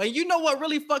bad, bro. And you know what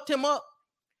really fucked him up?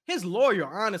 His lawyer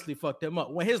honestly fucked him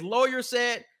up. When his lawyer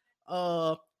said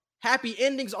happy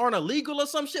endings aren't illegal or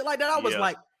some shit like that, I was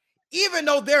like, even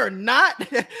though they're not,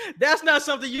 that's not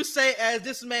something you say as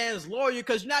this man's lawyer,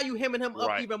 because now you hemming him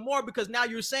up even more, because now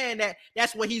you're saying that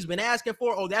that's what he's been asking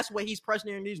for, or that's what he's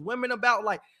pressuring these women about.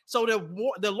 Like, so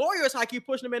the lawyers like keep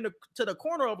pushing him into the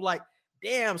corner of like,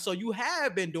 damn, so you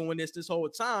have been doing this whole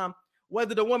time.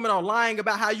 Whether the women are lying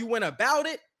about how you went about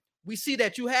it, we see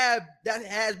that that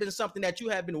has been something that you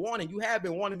have been wanting. You have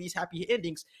been wanting these happy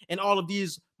endings and all of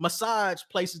these massage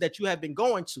places that you have been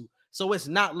going to. So it's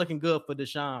not looking good for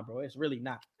Deshaun, bro. It's really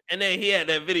not. And then he had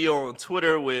that video on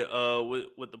Twitter with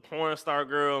the porn star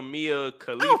girl Mia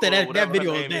Khalifa. I don't think that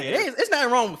video is bad. It's nothing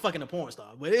wrong with fucking a porn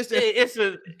star, but it's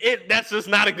just that's just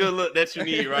not a good look that you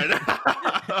need right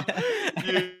now.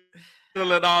 You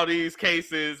handling all these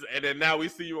cases, and then now we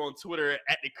see you on Twitter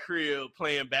at the crib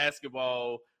playing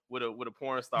basketball with a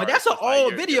porn star. But that's an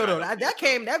old video though.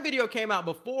 That video came out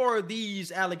before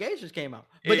these allegations came out.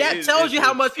 But that tells you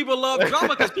how much people love drama,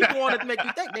 because people wanted to make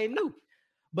you think they knew.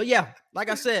 But yeah, like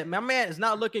I said, my man is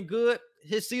not looking good.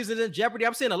 His season's in jeopardy.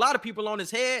 I'm seeing a lot of people on his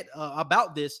head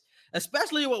about this,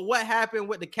 especially with what happened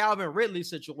with the Calvin Ridley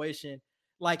situation.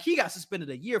 Like, he got suspended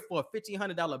a year for a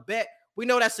 $1,500 bet. We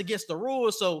know that's against the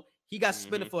rules, so he got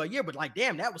suspended for a year. But like,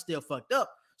 damn, that was still fucked up.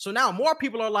 So now more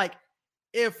people are like,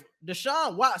 if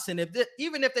Deshaun Watson,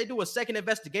 even if they do a second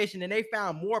investigation and they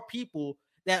found more people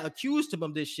that accused him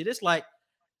of this shit, it's like,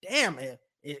 damn,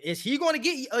 is he going to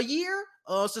get a year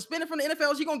suspended from the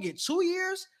NFL? Is he going to get 2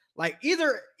 years? Like,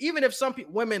 even if some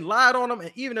women lied on him,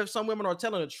 and even if some women are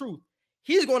telling the truth,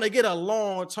 he's going to get a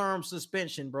long-term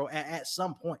suspension, bro, at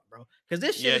some point, bro, because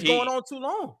this shit is going on too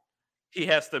long. He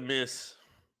has to miss,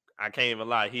 I can't even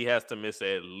lie, he has to miss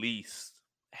at least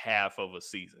half of a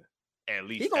season. At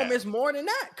least he's gonna miss more than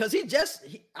that, because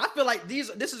I feel like this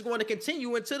is going to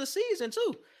continue into the season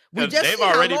too. They've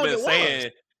already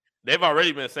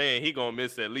been saying he's gonna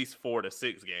miss at least 4 to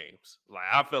 6 games. Like,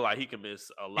 I feel like he can miss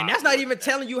a lot. And that's not even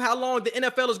telling you how long the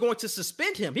NFL is going to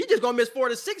suspend him. He's just gonna miss 4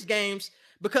 to 6 games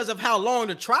because of how long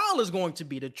the trial is going to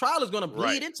be. The trial is going to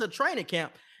bleed into training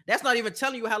camp. That's not even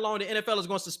telling you how long the NFL is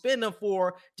going to suspend them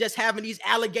for just having these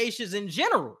allegations in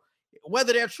general.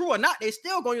 Whether they're true or not, they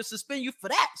still going to suspend you for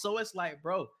that. So it's like,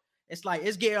 bro, it's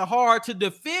getting hard to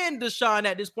defend Deshaun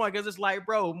at this point, because it's like,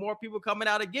 bro, more people coming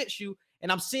out against you,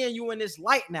 and I'm seeing you in this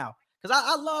light now. Because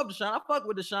I love Deshaun. I fuck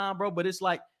with Deshaun, bro, but it's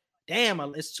like, damn,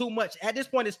 it's too much. At this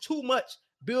point, it's too much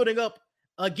building up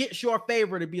against your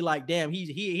favor to be like, damn,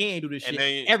 he ain't do this shit.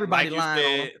 Then, everybody lying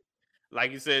on him.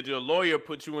 Like you said, your lawyer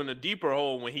put you in a deeper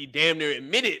hole when he damn near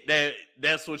admitted that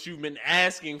that's what you've been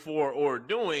asking for or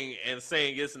doing, and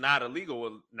saying it's not illegal.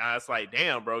 Well, now it's like,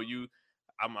 damn, bro,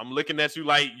 I'm looking at you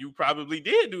like you probably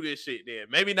did do this shit then.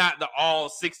 Maybe not all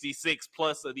 66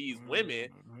 plus of these women,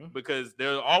 because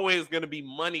there's always going to be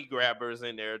money grabbers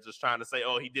in there just trying to say,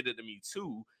 oh, he did it to me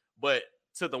too. But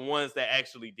to the ones that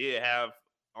actually did have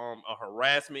a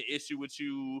harassment issue with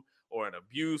you, or an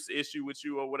abuse issue with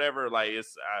you, or whatever, like,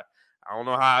 I don't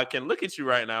know how I can look at you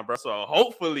right now, bro. So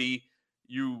hopefully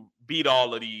you beat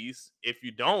all of these. If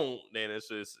you don't, then it's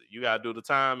just, you got to do the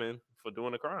time and for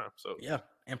doing the crime. So yeah.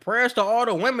 And prayers to all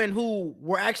the women who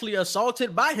were actually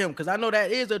assaulted by him, because I know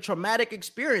that is a traumatic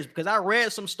experience, because I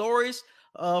read some stories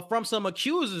from some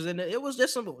accusers, and it was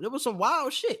some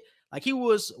wild shit. Like,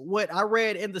 what I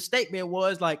read in the statement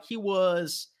was like, he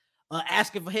was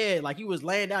asking for head. Like, he was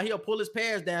laying down, he'll pull his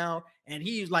pants down, and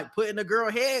he's like putting the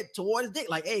girl head toward his dick,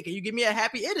 like, hey, can you give me a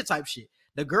happy ending type shit.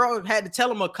 The girl had to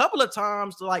tell him a couple of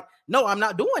times to like, no, I'm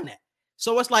not doing that.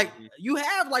 So it's like, you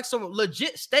have like some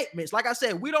legit statements. Like I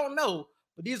said, we don't know,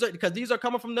 but these are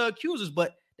coming from the accusers,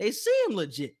 but they seem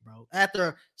legit, bro.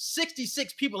 After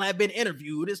 66 people have been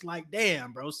interviewed, it's like,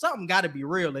 damn, bro, something got to be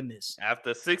real in this.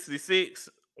 After 66,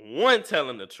 one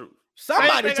telling the truth.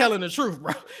 Somebody telling the truth,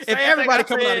 bro. If everybody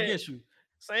coming out against you.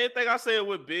 Same thing I said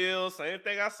with Bill. Same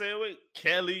thing I said with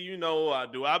Kelly. You know,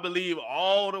 do I believe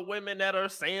all the women that are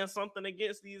saying something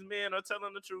against these men are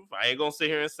telling the truth? I ain't going to sit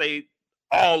here and say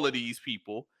all of these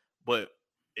people. But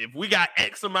if we got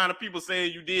X amount of people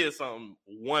saying you did something,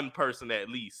 one person at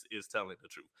least is telling the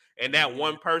truth. And that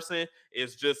one person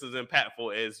is just as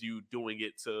impactful as you doing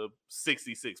it to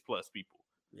 66 plus people.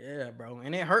 Yeah, bro.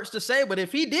 And it hurts to say, but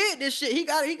if he did this shit, he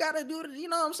got to do it. You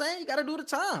know what I'm saying? He got to do the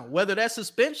time, whether that's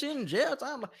suspension, jail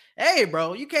time. Like, hey,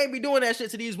 bro, you can't be doing that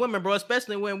shit to these women, bro,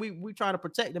 especially when we trying to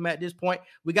protect them at this point.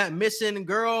 We got missing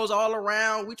girls all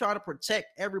around. We trying to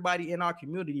protect everybody in our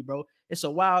community, bro. It's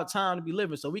a wild time to be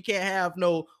living. So we can't have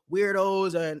no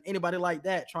weirdos and anybody like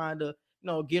that trying to,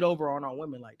 get over on our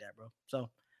women like that, bro. So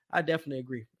I definitely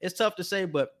agree. It's tough to say,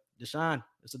 but Deshaun,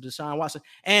 it's a Deshaun Watson.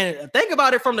 And think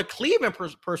about it from the Cleveland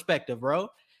perspective, bro.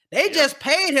 They just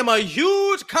paid him a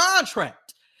huge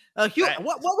contract. A huge.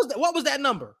 What was that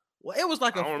number? Well, it was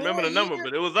like I don't remember the number,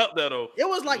 but it was up there though. It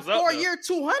was like 4 year,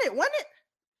 200, wasn't it?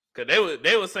 Cause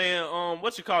they were saying,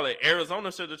 what you call it?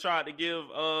 Arizona should have tried to give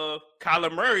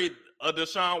Kyler Murray a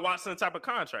Deshaun Watson type of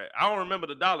contract. I don't remember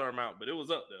the dollar amount, but it was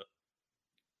up there.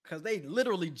 Because they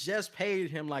literally just paid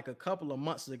him like a couple of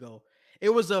months ago. It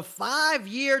was a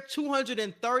 5-year,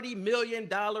 $230 million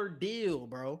deal,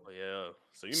 bro. Oh, yeah.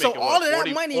 So you making all of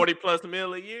that money, 40 plus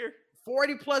mil a year?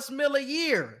 40 plus mil a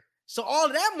year. So all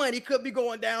of that money could be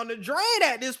going down the drain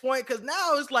at this point, because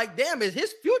now it's like, damn,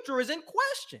 his future is in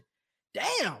question.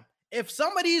 Damn. If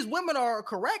some of these women are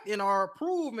correct and are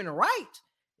proven right,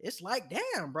 it's like,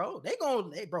 damn, bro.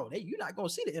 You're not gonna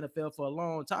see the NFL for a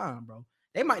long time, bro.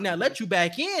 They might not let you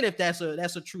back in if that's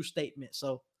a true statement.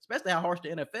 So especially how harsh the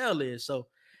NFL is. So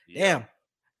damn,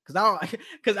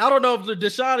 because I don't know if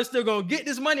Deshaun is still gonna get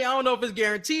this money. I don't know if it's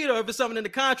guaranteed or if it's something in the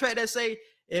contract that say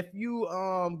if you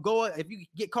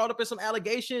get caught up in some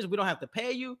allegations, we don't have to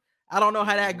pay you. I don't know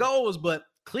how that goes, but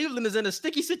Cleveland is in a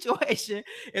sticky situation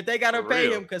if they gotta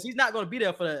pay him, because he's not gonna be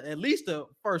there for at least the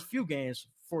first few games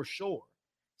for sure.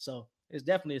 So it's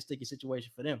definitely a sticky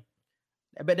situation for them.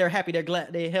 I bet they're happy. They're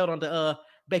glad they held on to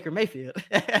Baker Mayfield.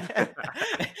 At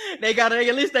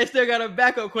least they still got a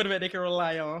backup quarterback they can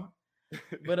rely on.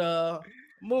 But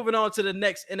moving on to the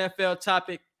next NFL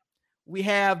topic, we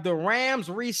have the Rams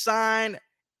re-sign.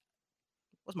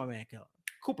 What's my man called?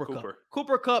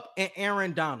 Cooper Kupp and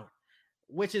Aaron Donald,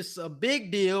 which is a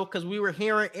big deal because we were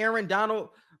hearing Aaron Donald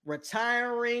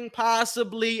retiring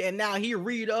possibly, and now he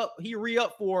re-up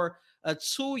for a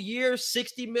 2-year,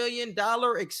 $60 million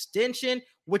extension,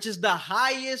 which is the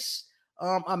highest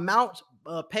amount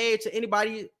paid to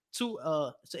anybody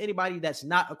that's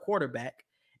not a quarterback.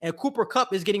 And Cooper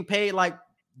Kupp is getting paid like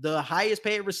the highest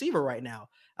paid receiver right now.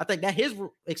 I think that his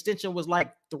extension was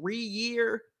like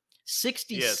 3-year,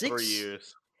 66. Yeah, 3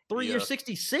 years. 3 years,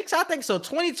 66. I think so.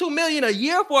 $22 million a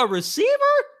year for a receiver.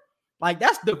 Like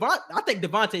that's I think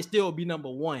Devontae still will be number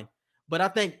 1, but I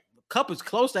think Kupp is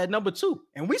close at number 2.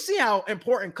 And we see how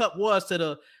important Kupp was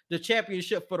to the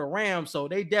championship for the Rams. So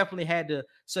they definitely had to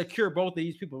secure both of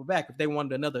these people back if they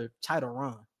wanted another title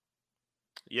run.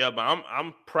 Yeah, but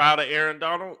I'm proud of Aaron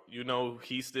Donald. You know,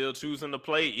 he's still choosing to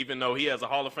play, even though he has a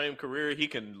Hall of Fame career. He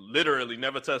can literally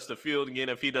never touch the field again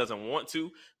if he doesn't want to.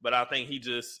 But I think he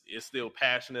just is still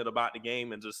passionate about the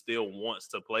game and just still wants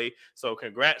to play. So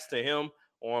congrats to him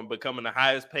on becoming the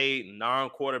highest paid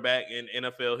non-quarterback in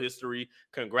NFL history.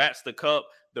 Congrats to Kupp.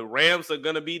 The Rams are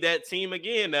going to be that team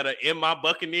again that are in my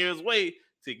Buccaneers way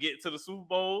to get to the Super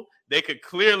Bowl. They could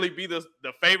clearly be the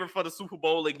favorite for the Super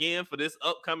Bowl again for this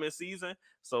upcoming season.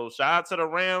 So shout out to the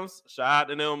Rams. Shout out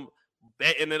to them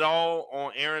betting it all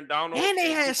on Aaron Donald. And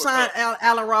they had signed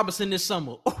Allen Robinson this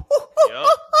summer. Yep.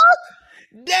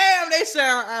 Damn, they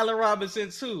signed Allen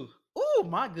Robinson too. Oh,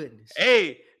 my goodness.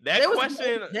 Hey, that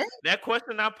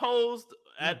question I posed,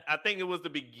 I think it was the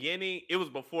beginning. It was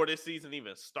before this season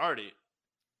even started.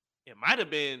 It might have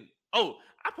been. Oh,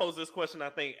 I posed this question, I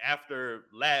think, after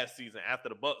last season, after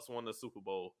the Bucs won the Super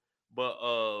Bowl. But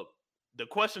the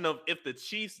question of if the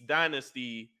Chiefs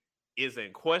dynasty is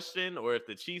in question or if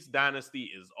the Chiefs dynasty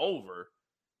is over,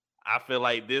 I feel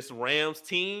like this Rams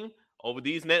team over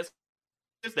these next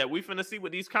that we finna see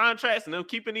with these contracts and them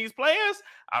keeping these players,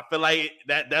 I feel like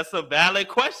that's a valid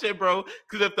question, bro.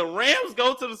 Because if the Rams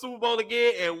go to the Super Bowl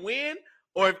again and win,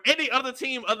 or if any other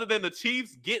team other than the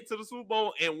Chiefs get to the Super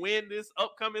Bowl and win this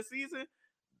upcoming season,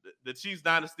 the Chiefs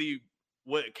dynasty,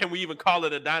 can we even call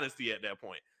it a dynasty at that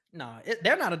point? No,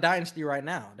 they're not a dynasty right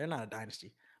now. They're not a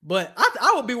dynasty. But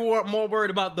I would be more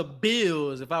worried about the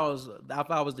Bills if I was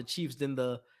the Chiefs than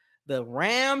the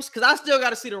Rams, because I still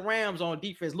got to see the Rams on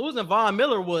defense. Losing Von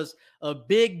Miller was a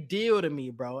big deal to me,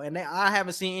 bro, and I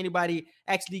haven't seen anybody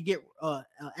actually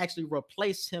actually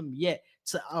replace him yet.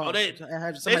 They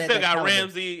still got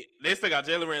Ramsey. They still got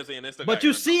Jalen Ramsey, and they still. But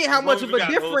you see how much of a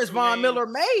difference Von Miller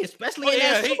made, especially in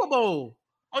that Super Bowl.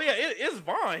 Oh yeah, it's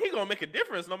Von. He gonna make a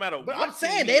difference no matter what. But I'm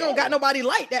saying they don't got nobody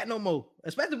like that no more,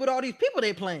 especially with all these people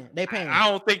they paying. I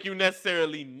don't think you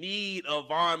necessarily need a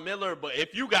Von Miller, but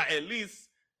if you got at least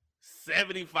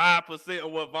 75%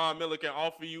 of what Von Miller can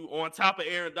offer you on top of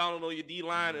Aaron Donald on your D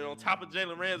line and on top of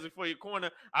Jalen Ramsey for your corner,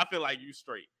 I feel like you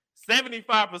straight.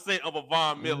 75% of a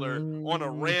Von Miller on a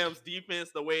Rams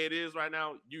defense the way it is right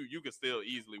now, you can still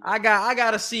easily win. I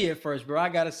gotta see it first, bro. I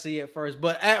gotta see it first.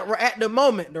 But at the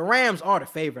moment, the Rams are the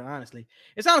favorite. Honestly,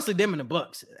 it's honestly them and the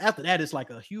Bucs. After that, it's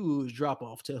like a huge drop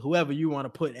off to whoever you want to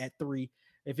put at 3.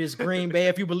 If it's Green Bay,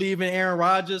 if you believe in Aaron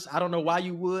Rodgers, I don't know why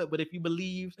you would, but if you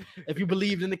believed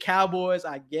in the Cowboys,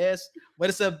 I guess. But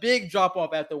it's a big drop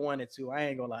off after 1 and 2. I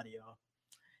ain't gonna lie to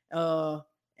y'all.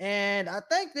 And I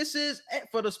think this is it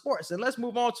for the sports. And let's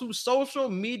move on to social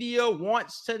media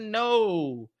wants to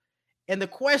know. And the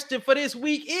question for this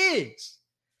week is,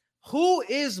 who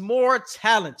is more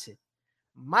talented,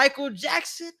 Michael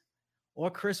Jackson or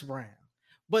Chris Brown?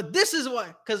 But this is what,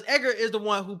 because Edgar is the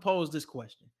one who posed this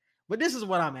question. But this is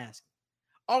what I'm asking.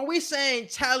 Are we saying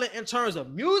talent in terms of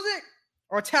music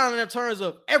or talent in terms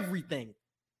of everything?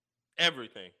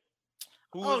 Everything.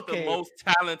 Who is the most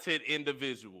talented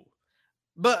individual?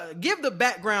 But give the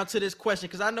background to this question,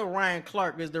 because I know Ryan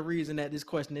Clark is the reason that this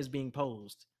question is being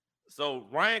posed. So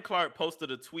Ryan Clark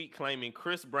posted a tweet claiming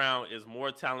Chris Brown is more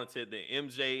talented than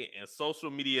MJ, and social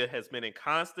media has been in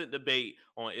constant debate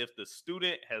on if the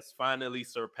student has finally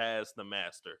surpassed the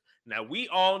master. Now, we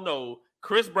all know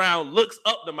Chris Brown looks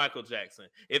up to Michael Jackson.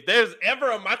 If there's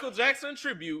ever a Michael Jackson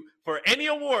tribute for any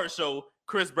award show,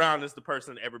 Chris Brown is the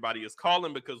person everybody is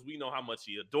calling, because we know how much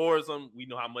he adores him. We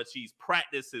know how much he's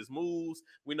practiced his moves.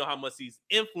 We know how much he's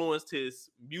influenced his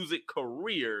music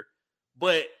career.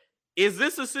 But is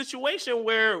this a situation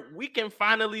where we can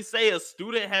finally say a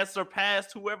student has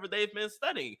surpassed whoever they've been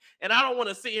studying? And I don't want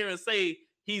to sit here and say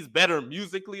he's better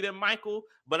musically than Michael,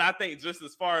 but I think just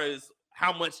as far as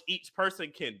how much each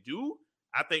person can do,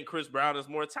 I think Chris Brown is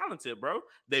more talented, bro.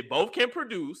 They both can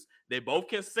produce. They both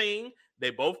can sing. They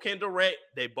both can direct.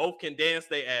 They both can dance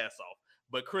their ass off.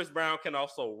 But Chris Brown can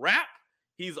also rap.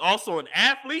 He's also an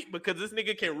athlete, because this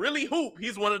nigga can really hoop.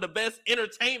 He's one of the best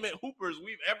entertainment hoopers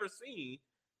we've ever seen.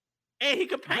 And he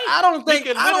can paint. I don't think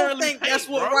that's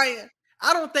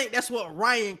what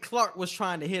Ryan Clark was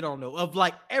trying to hit on, though, of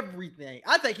like everything.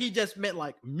 I think he just meant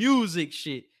like music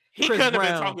shit. He couldn't have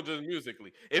been talking just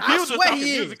musically. If he was just talking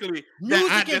musically,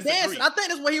 music and dancing. I think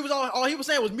that's what he was all he was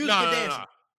saying was music and dancing.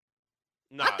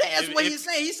 No. I think that's what he's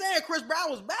saying. He's saying Chris Brown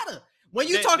was better. When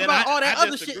you talk about all that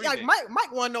other shit, like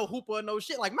Mike wasn't no hooper or no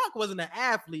shit. Like Mike wasn't an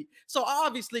athlete. So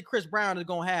obviously Chris Brown is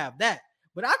gonna have that.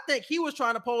 But I think he was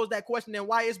trying to pose that question, and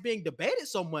why it's being debated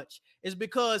so much is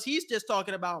because he's just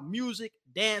talking about music,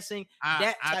 dancing,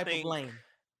 that type of lane.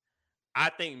 I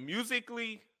think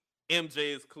musically,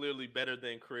 MJ is clearly better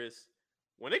than Chris.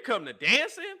 When it comes to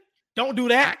dancing, don't do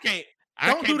that.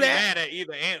 I can't be mad at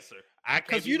either answer.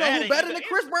 Because you know who better than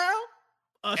Chris Brown?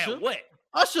 Usher. At what?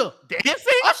 Usher.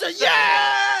 Dancing? Usher,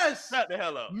 yes! Shut the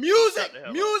hell up. Music,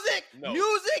 and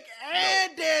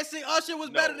dancing. Usher was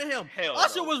better than him.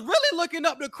 Usher was really looking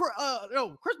up to Chris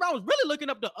Brown was really looking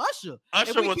up to Usher.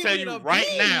 Usher will tell you right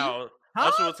now.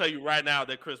 Usher will tell you right now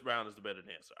that Chris Brown is the better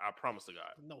dancer. I promise to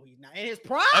God. No, he's not. In his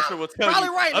prime? Usher will tell probably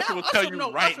you. Right Usher now. will tell you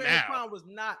right Usher now. His prime was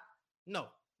not. No.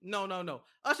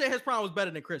 Usher in his prime was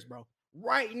better than Chris, bro.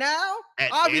 Right now,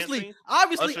 obviously,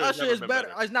 Usher is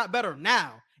better. Is not better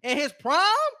now. In his prime,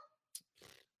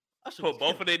 Usher put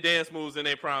both of their dance moves in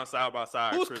their prime side by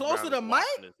side. Who's closer to Mike?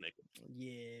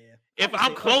 Yeah. If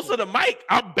I'm closer to Mike,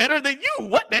 I'm better than you.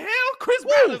 What the hell? Chris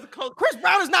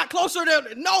Brown is not closer to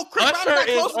Chris Brown is not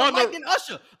closer to Mike than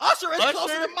Usher. Usher is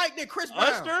closer to Mike than Chris Brown.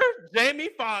 Usher, Jamie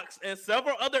Foxx, and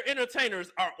several other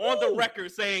entertainers are on the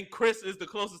record saying Chris is the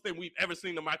closest thing we've ever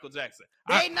seen to Michael Jackson.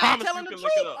 They not telling the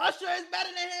truth. Usher is better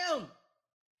than him.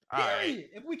 Period.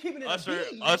 If we keep it in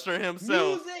Usher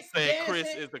himself said Chris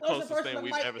is the closest thing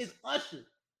we've ever seen. Usher.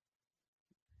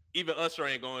 Even Usher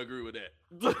ain't gonna agree with that.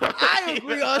 I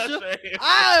agree, Usher.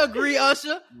 I agree,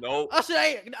 Usher. Nope.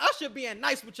 Usher being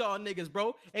nice with y'all niggas,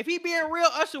 bro. If he being real,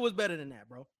 Usher was better than that,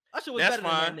 bro. Usher was better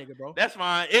than that nigga, bro. That's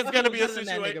fine. It's gonna be a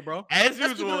situation, bro. As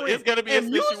usual, it's gonna be a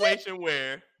situation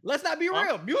where. Let's not be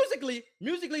real. Musically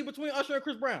between Usher and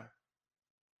Chris Brown.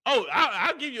 Oh,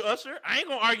 I'll give you Usher. I ain't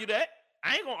gonna argue that.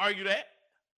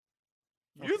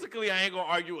 Okay. Musically, I ain't gonna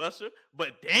argue Usher,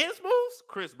 but dance moves,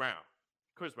 Chris Brown.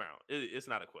 It's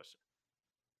not a question.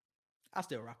 I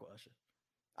still rock with Usher.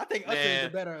 I think Usher is the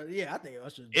better. Yeah, I think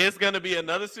Usher. It's gonna be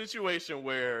another situation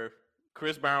where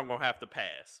Chris Brown gonna have to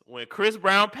pass. When Chris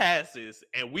Brown passes,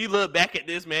 and we look back at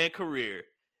this man's career,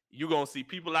 you're gonna see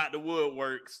people out the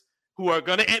woodworks who are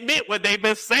gonna admit what they've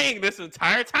been saying this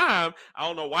entire time. I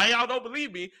don't know why y'all don't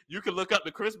believe me. You can look up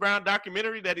the Chris Brown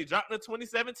documentary that he dropped in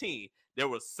 2017. There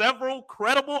were several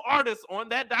credible artists on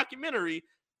that documentary.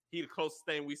 He the closest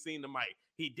thing we've seen to Mike.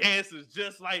 He dances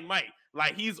just like Mike.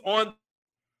 Like he's on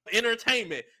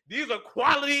entertainment. These are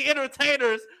quality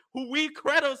entertainers who we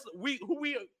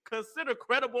consider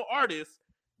credible artists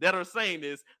that are saying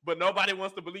this, but nobody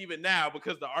wants to believe it now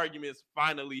because the argument is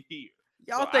finally here.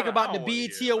 Y'all think about the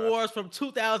BET Awards from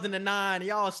 2009.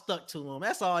 Y'all stuck to them.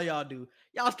 That's all y'all do.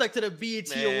 Y'all stuck to the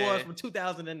BET Awards from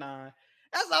 2009.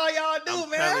 That's all y'all do, I'm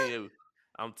man. telling you.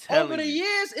 I'm telling Over the you.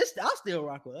 years, I still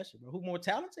rock with Usher, bro. Who more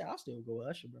talented? I'll still go with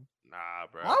Usher, bro. Nah,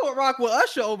 bro. I would rock with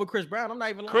Usher over Chris Brown. I'm not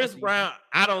even lying. Chris to you, Brown,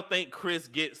 I don't think Chris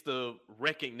gets the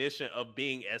recognition of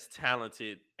being as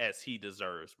talented as he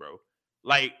deserves, bro.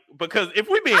 Like, because if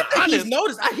we being I think honest,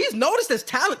 he's noticed as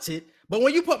talented, but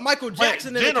when you put Michael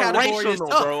Jackson in the category, it's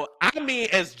tough. bro. I mean,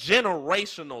 as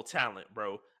generational talent,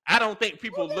 bro. I don't think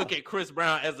people look at Chris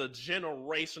Brown as a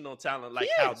generational talent like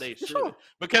how they should. Sure.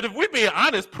 Because if we're being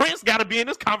honest, Prince got to be in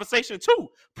this conversation too.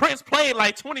 Prince played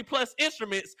like 20 plus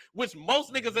instruments, which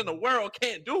most niggas in the world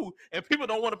can't do, and people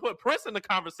don't want to put Prince in the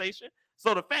conversation.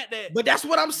 So the fact that, but that's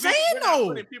what I'm saying though.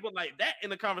 Putting people like that in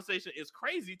the conversation is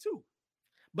crazy too.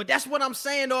 But that's what I'm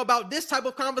saying, though, about this type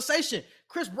of conversation.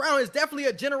 Chris Brown is definitely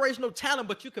a generational talent,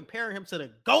 but you comparing him to the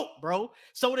GOAT, bro.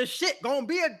 So the shit gonna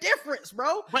be a difference,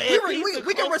 bro. But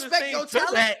we can respect your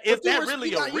talent. Is that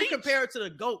really a reach? You compare it to the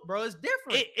GOAT, bro. It's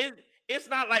different. It's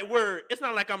not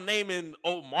like I'm naming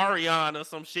Omarion or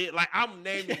some shit. Like I'm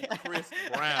naming Chris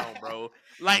Brown, bro.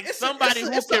 Like somebody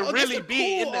who can really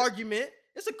be in the argument.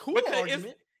 It's a cool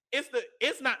argument.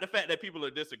 It's not the fact that people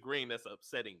are disagreeing that's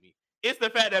upsetting me. It's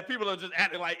the fact that people are just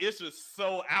acting like it's just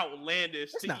so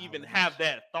outlandish to even have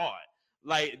that thought.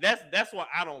 Like that's what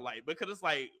I don't like, because it's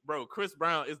like, bro, Chris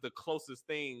Brown is the closest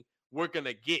thing we're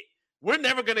gonna get. We're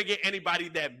never gonna get anybody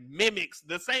that mimics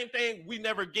the same thing. We're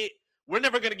never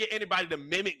gonna get anybody to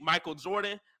mimic Michael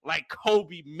Jordan like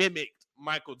Kobe mimicked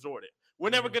Michael Jordan.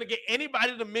 We're never gonna get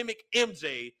anybody to mimic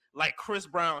MJ like Chris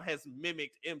Brown has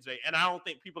mimicked MJ. And I don't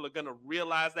think people are gonna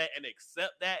realize that and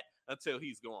accept that until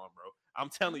he's gone, bro. I'm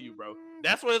telling you, bro.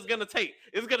 That's what it's gonna take.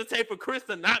 It's gonna take for Chris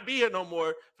to not be here no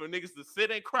more, for niggas to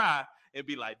sit and cry and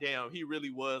be like, damn, he really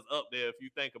was up there if you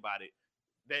think about it.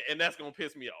 And that's gonna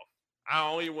piss me off.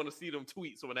 I don't even want to see them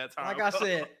tweets when that time. Like I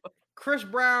said, Chris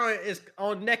Brown is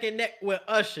on neck and neck with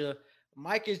Usher.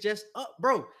 Mike is just up,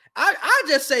 bro. I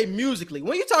just say musically.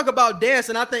 When you talk about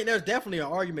dancing, I think there's definitely an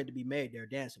argument to be made there,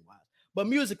 dancing wise. But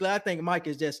musically, I think Mike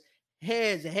is just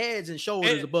heads and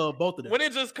shoulders above both of them. When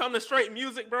it just comes to straight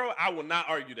music, bro, I will not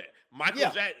argue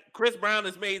that. Chris Brown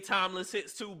has made timeless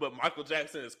hits too, but Michael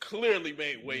Jackson has clearly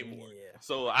made way more. Yeah.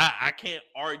 So I can't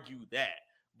argue that.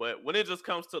 But when it just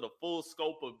comes to the full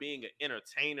scope of being an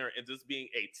entertainer and just being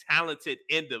a talented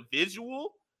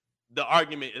individual, the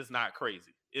argument is not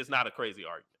crazy. It's not a crazy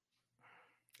argument.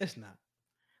 It's not.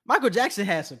 Michael Jackson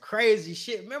had some crazy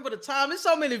shit. Remember the time? There's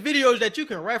so many videos that you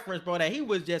can reference, bro, that he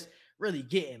was just really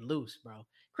getting loose, bro.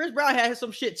 Chris Brown had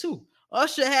some shit too.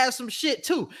 Usher has some shit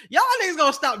too. Y'all niggas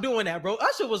gonna stop doing that, bro.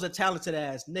 Usher was a talented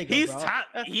ass nigga,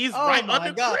 bro. He's right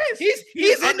under Chris.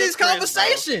 He's in this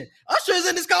conversation. Usher is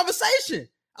in this conversation.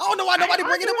 I don't know why nobody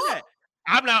bringing him up.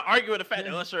 I'm not arguing the fact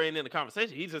that Usher ain't in the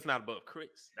conversation. He's just not above Chris.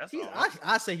 That's all.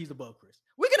 I say he's above Chris.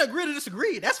 We can agree to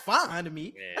disagree. That's fine to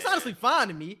me. Yeah. That's honestly fine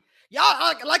to me.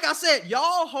 Y'all, like I said,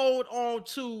 y'all hold on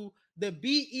to the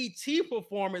BET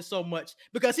performance so much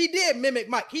because he did mimic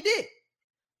Mike. He did.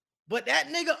 But that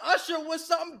nigga Usher was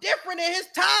something different in his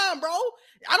time, bro.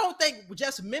 I don't think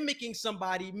just mimicking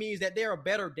somebody means that they're a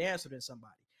better dancer than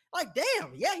somebody. Like,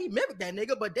 damn, yeah, he mimicked that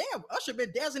nigga, but damn, Usher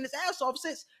been dancing his ass off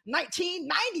since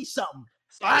 1990 something.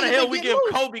 So how the hell we give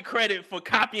Kobe credit for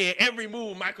copying every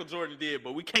move Michael Jordan did,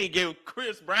 but we can't give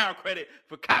Chris Brown credit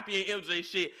for copying MJ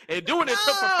shit and doing it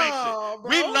to perfection? Bro.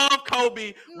 We love Kobe.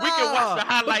 We can watch the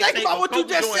highlights. Think about what you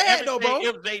just said, though, bro.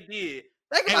 MJ did.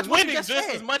 And winning just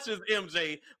as much as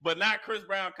MJ, but not Chris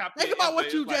Brown copying. Think about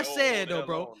what you just said, though,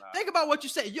 bro. Think about what you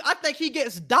said. I think he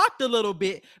gets docked a little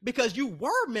bit because you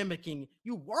were mimicking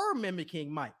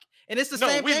Mike. And it's the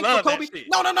same thing for Kobe.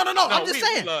 No. I'm just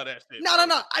saying. We love that shit.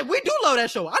 No. We do love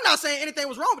that show. I'm not saying anything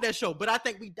was wrong with that show, but I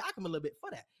think we dock him a little bit for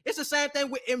that. It's the same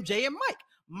thing with MJ and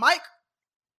Mike.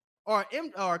 Or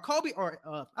Kobe,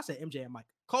 or I said MJ and Mike.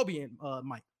 Kobe and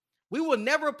Mike. We will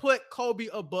never put Kobe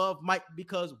above Mike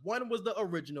because one was the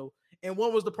original and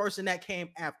one was the person that came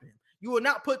after him. You will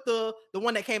not put the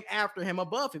one that came after him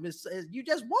above him. You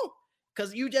just won't,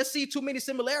 because you just see too many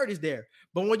similarities there.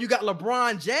 But when you got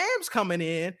LeBron James coming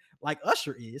in, like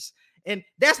Usher is, and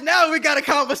that's now we got a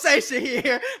conversation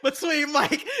here between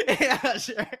Mike and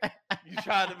Usher. You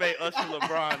trying to make Usher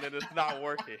LeBron and it's not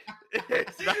working.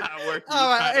 It's not working. All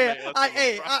right,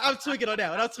 I'm tweaking on that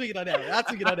one. I'm tweaking on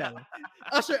that one.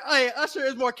 Usher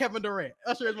is more Kevin Durant.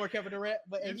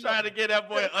 But you trying to get that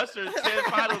boy Usher's 10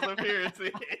 finals appearances.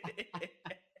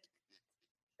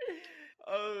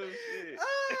 Oh shit.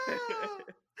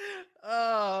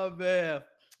 Oh man.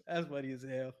 That's funny as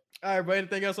hell. All right, bro.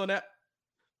 Anything else on that?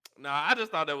 No, I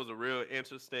just thought that was a real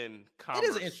interesting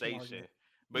conversation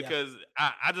because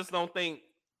I just don't think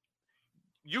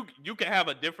you can have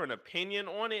a different opinion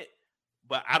on it,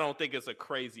 but I don't think it's a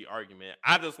crazy argument.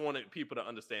 I just wanted people to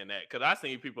understand that because I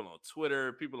seen people on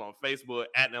Twitter, people on Facebook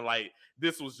acting like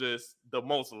this was just the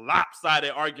most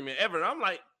lopsided argument ever. And I'm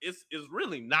like, it's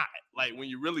really not. Like when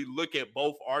you really look at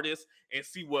both artists and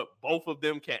see what both of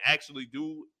them can actually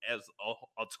do as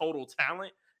a total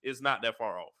talent, it's not that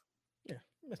far off. Yeah,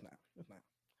 it's not. It's not.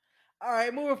 All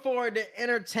right, moving forward to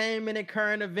entertainment and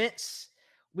current events.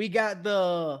 We got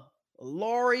the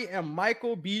Lori and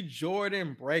Michael B.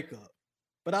 Jordan breakup.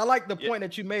 But I like the point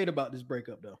that you made about this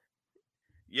breakup, though.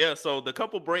 Yeah, so the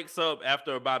couple breaks up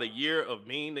after about a year of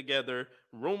being together.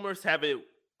 Rumors have it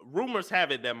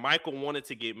that Michael wanted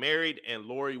to get married and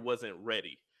Lori wasn't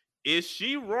ready. Is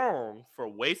she wrong for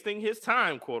wasting his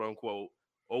time, quote unquote,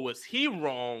 or was he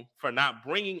wrong for not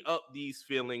bringing up these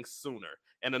feelings sooner?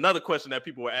 And another question that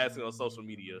people were asking on social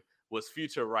media, was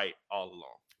Future right all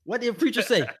along? What did Future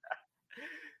say?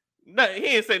 No, he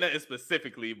didn't say nothing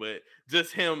specifically, but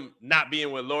just him not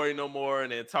being with Lori no more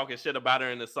and then talking shit about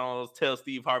her in the songs. Tell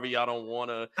Steve Harvey y'all don't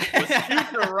wanna. Was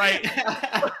Future right?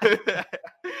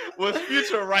 Was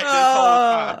Future right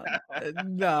this whole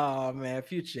time? No, man,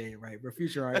 Future ain't right, bro.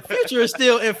 Future right. Future is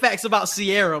still in facts about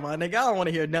Sierra, my nigga. I don't want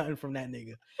to hear nothing from that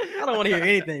nigga. I don't want to hear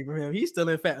anything from him. He's still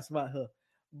in facts about her.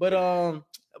 But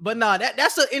nah,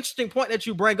 that's an interesting point that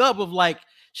you bring up of like,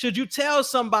 should you tell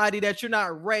somebody that you're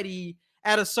not ready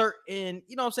at a certain,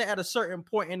 you know what I'm saying, at a certain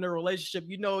point in the relationship,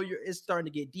 you know, it's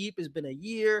starting to get deep. It's been a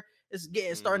year. It's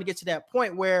starting to get to that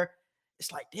point where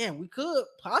it's like, damn, we could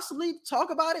possibly talk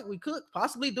about it. We could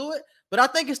possibly do it. But I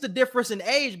think it's the difference in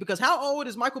age because how old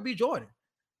is Michael B. Jordan?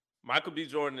 Michael B.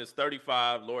 Jordan is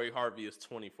 35. Lori Harvey is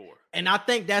 24. And I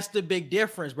think that's the big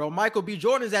difference, bro. Michael B.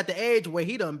 Jordan is at the age where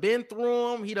he done been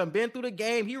through them. He done been through the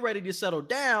game. He ready to settle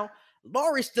down.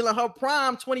 Lori's still in her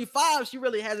prime, 25. She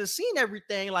really hasn't seen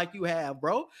everything like you have,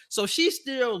 bro. So she's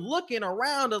still looking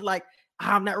around of like,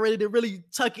 I'm not ready to really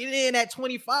tuck it in at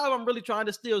 25. I'm really trying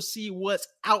to still see what's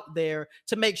out there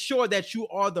to make sure that you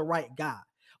are the right guy.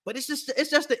 But it's just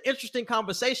an interesting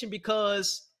conversation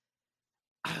because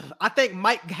I think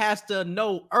Mike has to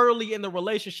know early in the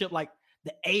relationship, like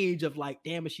the age of like,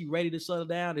 damn, is she ready to settle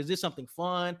down? Is this something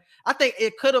fun? I think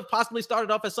it could have possibly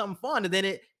started off as something fun and then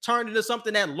it turned into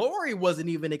something that Lori wasn't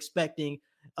even expecting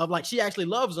of like, she actually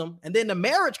loves him. And then the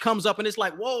marriage comes up and it's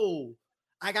like, whoa,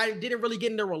 I didn't really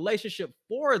get in a relationship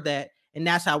for that. And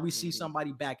that's how we see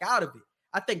somebody back out of it.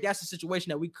 I think that's the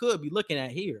situation that we could be looking at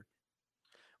here.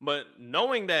 But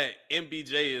knowing that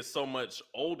MBJ is so much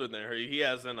older than her, he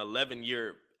has an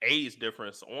 11-year age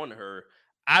difference on her.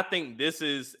 I think this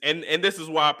is, and this is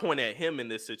why I point at him in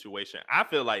this situation. I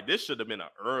feel like this should have been an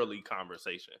early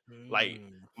conversation. Like,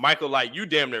 Michael, like, you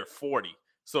damn near 40.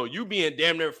 So you being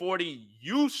damn near 40,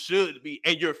 you should be,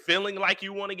 and you're feeling like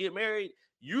you want to get married,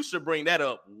 you should bring that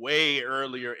up way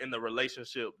earlier in the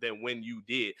relationship than when you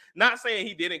did. Not saying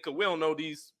he didn't, because we don't know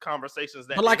these conversations.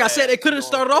 But like I said, it could have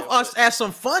started off us as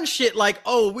some fun shit, like,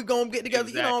 oh, we're going to get together.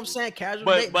 Exactly. You know what I'm saying? Casual.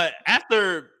 But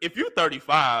after, if you're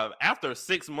 35, after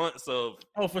 6 months of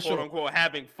quote unquote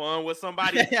having fun with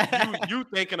somebody, you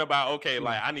thinking about, okay,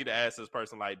 like, I need to ask this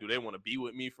person, like, do they want to be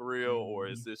with me for real? Or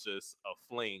is this just a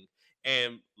fling?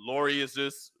 And Lori has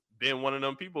just been one of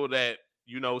them people that,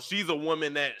 you know, she's a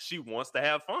woman that she wants to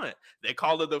have fun. They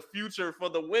call her the future for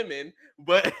the women,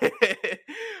 but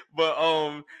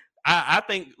I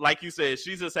think, like you said,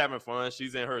 she's just having fun.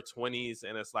 She's in her 20s,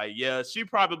 and it's like, yeah, she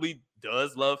probably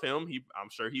does love him. I'm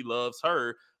sure he loves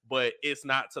her, but it's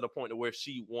not to the point to where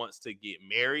she wants to get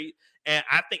married. And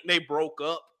I think they broke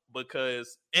up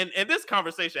because, and this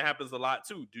conversation happens a lot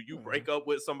too. Do you break up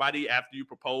with somebody after you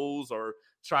propose or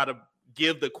try to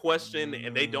give the question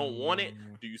and they don't want it?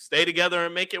 Do you stay together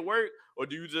and make it work, or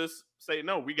do you just say,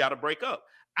 no, we got to break up?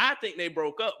 I think they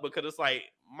broke up because it's like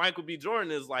Michael B.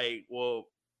 Jordan is like, well,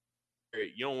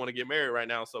 you don't want to get married right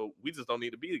now, so we just don't need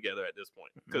to be together at this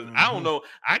point. Because I don't know,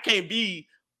 I can't be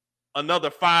another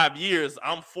 5 years.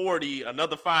 I'm 40,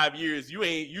 another 5 years.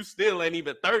 You still ain't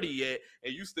even 30 yet,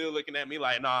 and you still looking at me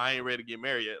like, nah, I ain't ready to get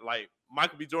married yet. Like,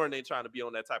 Michael B. Jordan ain't trying to be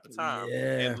on that type of time.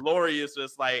 Yeah. And Lori is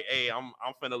just like, hey, I'm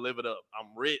finna live it up. I'm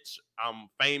rich. I'm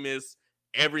famous.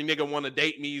 Every nigga want to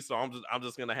date me, so I'm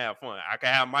just gonna have fun. I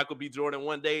can have Michael B. Jordan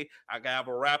one day. I can have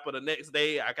a rapper the next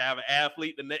day. I can have an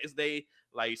athlete the next day.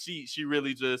 Like, she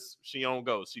really just, she on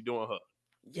go. She doing her.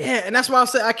 Yeah, and that's why I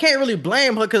said I can't really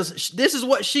blame her because this is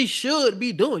what she should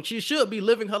be doing. She should be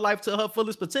living her life to her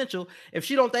fullest potential. If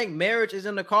she don't think marriage is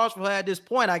in the cards for her at this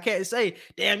point, I can't say,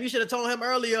 damn, you should have told him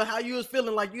earlier how you was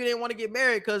feeling like you didn't want to get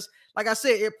married. Because, like I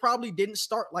said, it probably didn't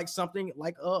start like something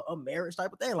like a marriage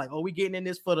type of thing. Like, oh, we getting in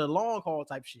this for the long haul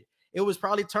type shit. It was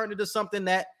probably turned into something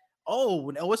that,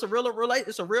 it's a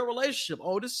real relationship.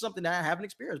 Oh, this is something that I haven't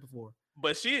experienced before.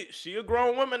 But she a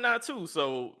grown woman now too.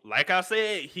 So like I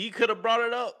said, he could have brought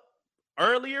it up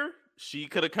earlier. She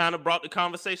could have kind of brought the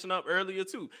conversation up earlier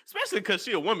too, especially because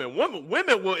she a woman.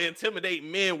 Women will intimidate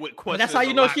men with questions. But that's how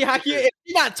you know she hockey. If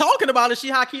she's not talking about it, she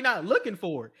hockey not looking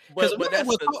for it. Because women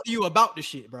will talk to you about the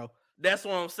shit, bro. That's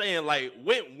what I'm saying. Like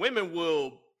women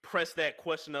will press that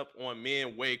question up on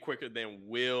men way quicker than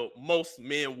most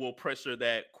men will pressure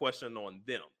that question on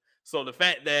them. So the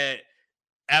fact that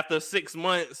after 6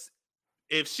 months,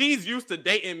 if she's used to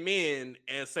dating men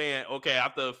and saying, okay,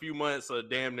 after a few months or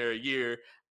damn near a year,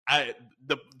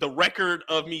 the record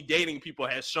of me dating people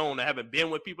has shown I haven't been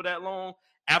with people that long.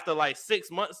 After like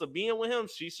 6 months of being with him,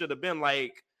 she should have been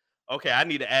like, okay, I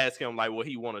need to ask him like what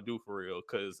he want to do for real,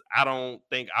 because I don't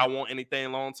think I want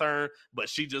anything long term. But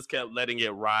she just kept letting it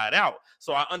ride out.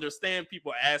 So I understand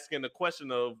people asking the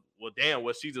question of, well, damn,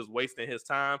 was she just wasting his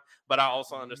time? But I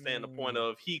also understand the point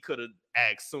of he could have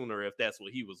asked sooner if that's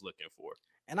what he was looking for.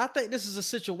 And I think this is a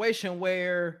situation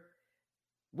where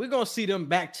we're going to see them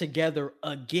back together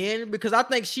again, because I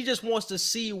think she just wants to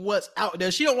see what's out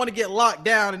there. She don't want to get locked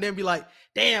down and then be like,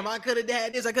 damn, I could have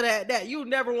had this, I could have had that. You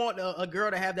never want a girl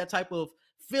to have that type of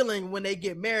feeling when they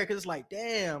get married, because it's like,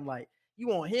 damn, like you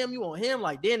want him.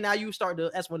 Like then now you start to,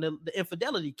 that's when the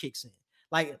infidelity kicks in.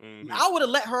 Like I would have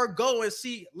let her go and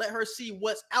let her see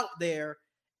what's out there.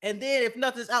 And then if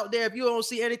nothing's out there, if you don't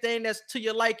see anything that's to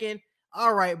your liking,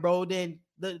 all right, bro, then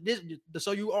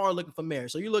so you are looking for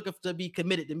marriage. So you're looking to be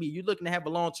committed to me. You're looking to have a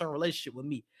long-term relationship with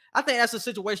me. I think that's a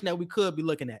situation that we could be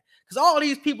looking at, because all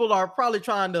these people are probably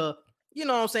trying to, you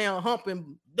know what I'm saying, hump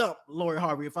and dump Lori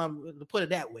Harvey, if I'm to put it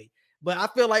that way. But I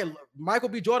feel like Michael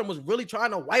B. Jordan was really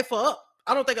trying to wife her up.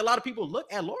 I don't think a lot of people look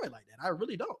at Lori like that. I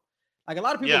really don't. Like a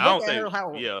lot of people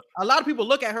a lot of people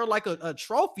look at her like a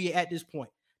trophy at this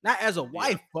point. Not as a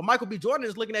wife, but Michael B. Jordan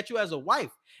is looking at you as a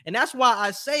wife. And that's why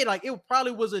I say, like, it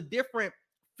probably was a different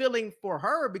feeling for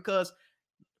her, because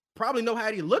probably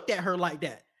nobody looked at her like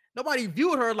that. Nobody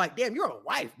viewed her like, damn, you're a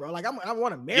wife, bro. Like, I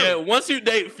want to marry. Yeah, once you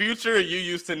date Future, you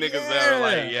used to niggas that are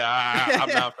like, I'm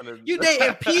not gonna. You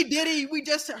dating P. Diddy. We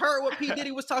just heard what P. Diddy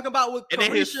was talking about with and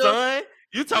then his son.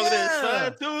 You talking to his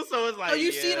son too, so it's like, so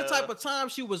you see the type of time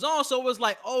she was on. So it was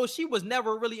like, oh, she was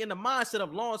never really in the mindset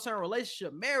of long-term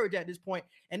relationship, marriage at this point.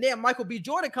 And then Michael B.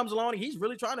 Jordan comes along and he's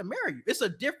really trying to marry you. It's a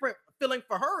different feeling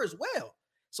for her as well.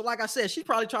 So like I said, she's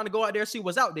probably trying to go out there, see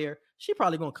what's out there. She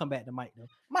probably gonna come back to Mike though.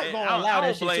 Mike gonna allow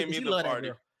that shit too. She love that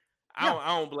girl.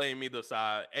 I don't blame either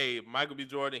side. Hey, Michael B.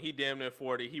 Jordan, he damn near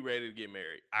 40. He ready to get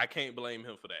married. I can't blame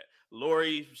him for that.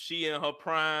 Lori, she in her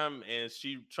prime and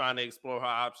she trying to explore her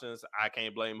options. I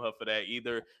can't blame her for that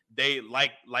either. They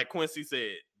like Quincy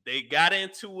said, they got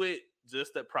into it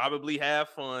just to probably have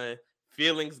fun.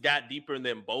 Feelings got deeper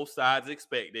than both sides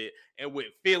expected. And with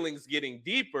feelings getting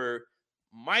deeper,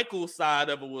 Michael's side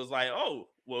of it was like, oh,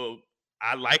 well,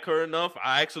 I like her enough.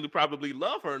 I actually probably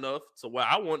love her enough. So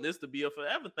I want this to be a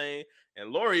forever thing.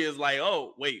 And Lori is like,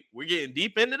 oh, wait, we're getting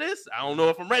deep into this? I don't know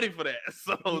if I'm ready for that.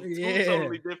 So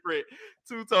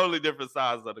two totally different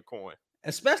sides of the coin.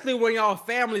 Especially when y'all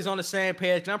families on the same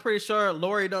page. And I'm pretty sure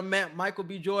Lori done met Michael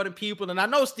B. Jordan people. And I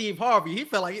know Steve Harvey, he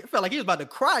felt like he was about to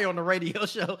cry on the radio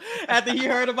show after he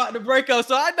heard about the breakup.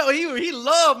 So I know he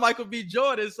loved Michael B.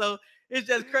 Jordan. So it's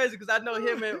just crazy because I know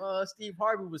him and Steve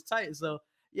Harvey was tight. So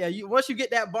yeah, once you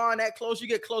get that bond that close, you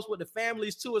get close with the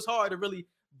families too. It's hard to really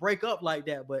break up like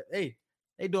that. But hey,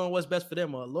 they doing what's best for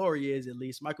them. Lori is, at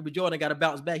least. Michael B. Jordan got to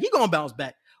bounce back. He gonna bounce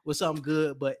back with something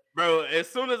good. But bro, as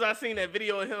soon as I seen that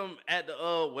video of him at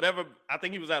the whatever, I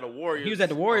think he was at a Warriors. He was at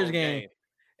the Warriors game.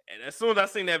 And as soon as I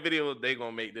seen that video, they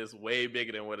gonna make this way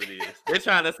bigger than what it is. They're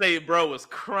trying to say bro was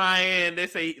crying. They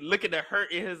say look at the hurt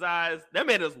in his eyes. That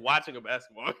man is watching a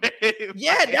basketball game.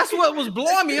 Yeah, that's what was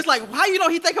blowing me. It's like, how you know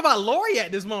he think about Lori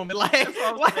at this moment? Like,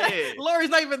 Lori's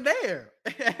not even there.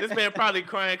 This man probably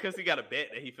crying because he got a bet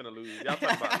that he finna lose. Y'all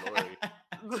talking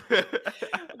about Lori.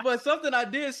 But something I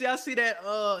did see, I see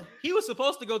that he was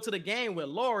supposed to go to the game with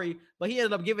Lori, but he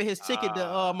ended up giving his ticket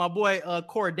to my boy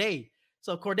Corday.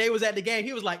 So Corday was at the game.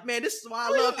 He was like, man, this is why I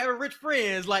love having rich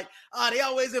friends. Like, they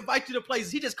always invite you to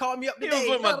places. He just called me up today. He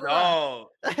was with my dog.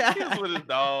 He was with his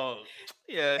dog.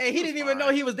 Yeah. And he didn't even know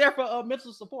he was there for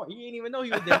mental support. He didn't even know he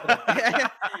was there for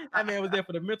that. That man was there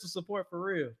for the mental support for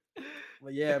real.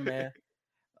 But yeah, man.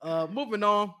 Moving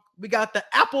on. We got the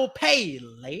Apple Pay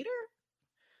Later.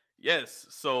 Yes,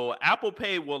 so Apple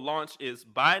Pay will launch its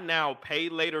Buy Now, Pay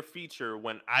Later feature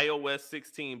when iOS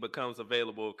 16 becomes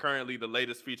available. Currently, the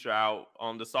latest feature out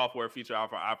on the software feature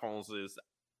out for iPhones is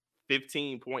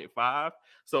 15.5.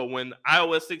 So when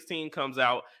iOS 16 comes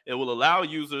out, it will allow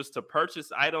users to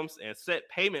purchase items and set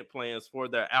payment plans for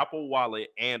their Apple Wallet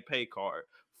and Pay card.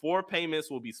 4 payments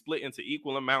will be split into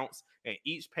equal amounts, and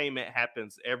each payment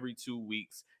happens every 2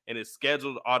 weeks and is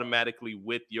scheduled automatically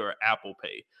with your Apple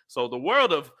Pay. So the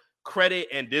world of credit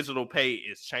and digital pay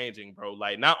is changing, bro.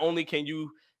 Like, not only can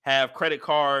you have credit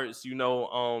cards,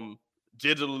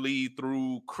 digitally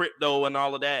through crypto and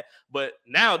all of that, but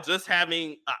now just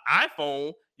having an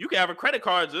iPhone, you can have a credit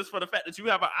card just for the fact that you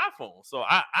have an iPhone. So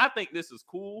I think this is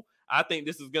cool. I think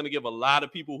this is going to give a lot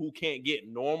of people who can't get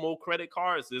normal credit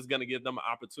cards, it's going to give them an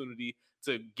opportunity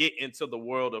to get into the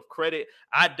world of credit.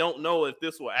 I don't know if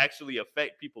this will actually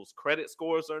affect people's credit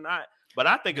scores or not, but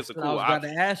I think it's a cool option. I was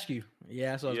about to ask you.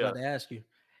 Yeah, that's what I was about to ask you.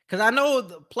 Because I know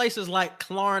the places like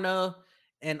Klarna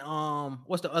and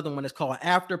what's the other one? It's called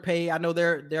Afterpay. I know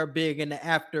they're big in the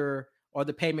after or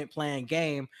the payment plan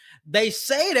game. They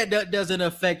say that doesn't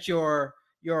affect your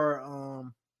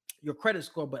credit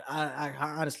score, but I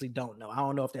honestly don't know. I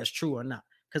don't know if that's true or not,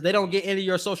 because they don't get any of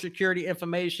your social security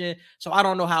information. So I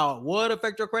don't know how it would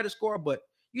affect your credit score, but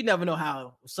you never know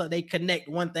how. So they connect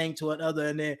one thing to another,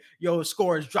 and then your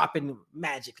score is dropping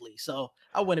magically. So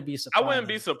I wouldn't be surprised. I wouldn't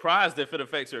be surprised if it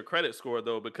affects your credit score,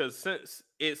 though, because since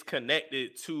it's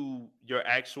connected to your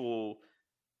actual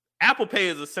Apple Pay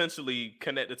is essentially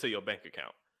connected to your bank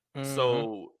account. Mm-hmm.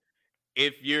 So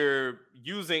if you're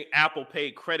using Apple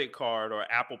Pay credit card or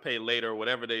Apple Pay later,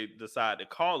 whatever they decide to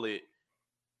call it,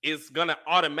 it's going to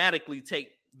automatically take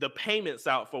the payments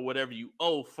out for whatever you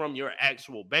owe from your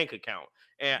actual bank account.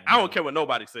 And I don't care what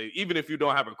nobody says, even if you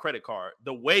don't have a credit card,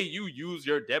 the way you use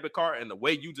your debit card and the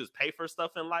way you just pay for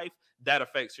stuff in life, that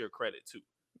affects your credit too.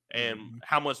 And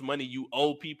how much money you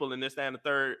owe people in this, that, and the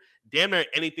third, damn near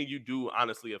anything you do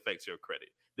honestly affects your credit.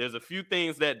 There's a few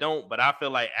things that don't, but I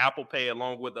feel like Apple Pay,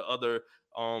 along with the other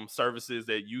services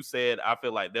that you said, I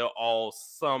feel like they'll all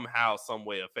somehow, some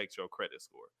way affect your credit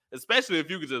score, especially if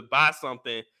you could just buy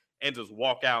something and just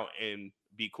walk out and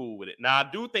be cool with it. Now, I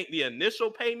do think the initial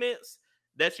payments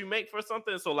that you make for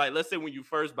something, so like, let's say when you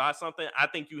first buy something, I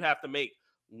think you have to make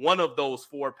one of those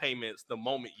 4 payments the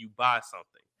moment you buy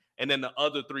something. And then the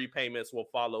other 3 payments will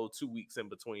follow 2 weeks in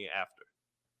between after.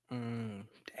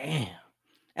 Damn.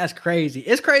 That's crazy.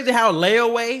 It's crazy how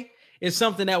layaway is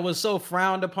something that was so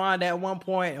frowned upon at one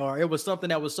point, or it was something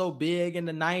that was so big in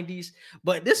the 90s.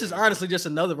 But this is honestly just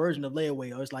another version of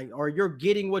layaway. Or it's like, or you're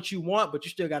getting what you want, but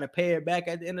you still got to pay it back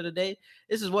at the end of the day.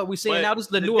 This is what we're seeing now. This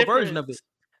is the newer version of it.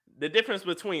 The difference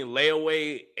between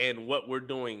layaway and what we're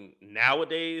doing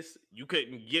nowadays, you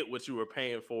couldn't get what you were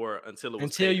paying for until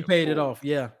you paid it off.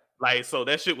 Yeah. Like, so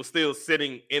that shit was still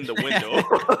sitting in the window.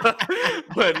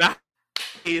 But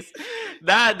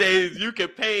nowadays you can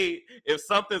pay, if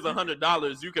something's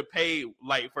 $100, you could pay,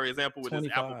 like, for example, with this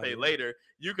Apple Pay later,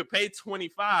 you could pay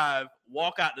 $25,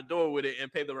 walk out the door with it,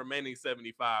 and pay the remaining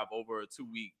 $75 over a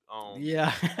 2-week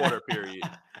quarter period.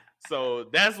 So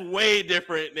that's way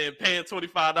different than paying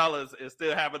 $25 and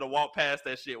still having to walk past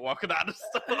that shit walking out the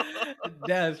store.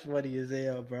 That's funny as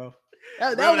hell, bro.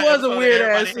 That was a weird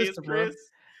ass system, bro.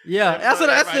 Yeah,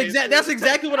 that's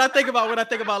exactly what I think about when I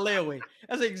think about layaway.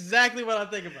 That's exactly what I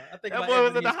think about. I think that boy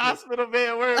was in the hospital,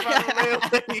 man. Worried about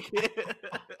the layaway.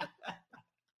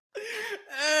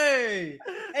 Hey,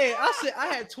 I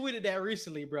had tweeted that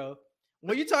recently, bro.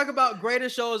 When you talk about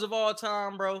greatest shows of all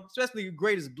time, bro, especially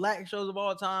greatest black shows of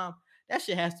all time, that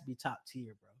shit has to be top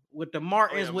tier, bro. With the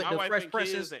Martins, with the Fresh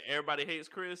Princes, and Everybody Hates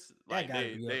Chris, like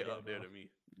they up there to me.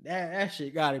 That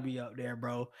shit gotta be up there,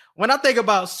 bro. When I think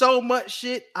about so much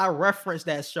shit, I reference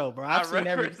that show, bro. I've seen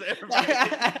everything.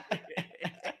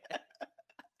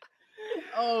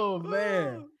 Oh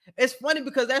man, it's funny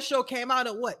because that show came out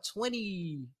in what,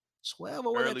 2012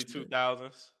 or early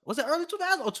 2000s? Was it early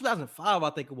 2000 or 2005? I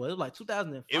think it was. It was like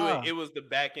 2005. It was the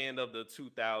back end of the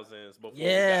 2000s before we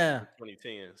got the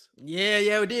 2010s.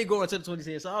 Yeah, we did go into the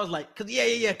 2010s. So I was like,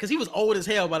 because he was old as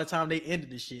hell by the time they ended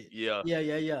the shit.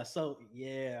 Yeah. So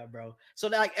yeah, bro. So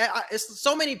like, it's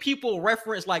so many people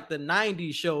reference like the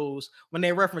 90s shows when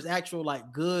they reference actual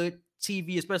like good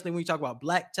TV, especially when you talk about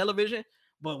black television.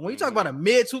 But when you talk about a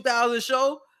mid 2000s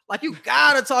show, like, you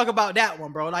gotta talk about that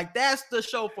one, bro. Like, that's the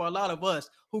show for a lot of us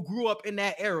who grew up in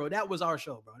that era. That was our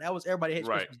show, bro. That was Everybody Hates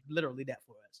Chris, was literally that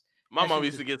for us. My mom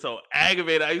used to get so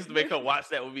aggravated. I used to make her watch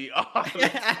that with me all the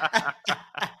time.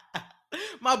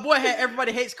 My boy had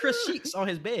Everybody Hates Chris sheets on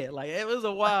his bed. Like, it was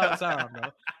a wild time,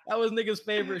 bro. That was nigga's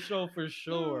favorite show for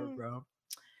sure, bro.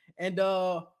 And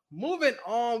moving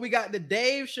on, we got the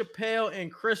Dave Chappelle and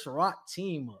Chris Rock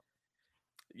team up.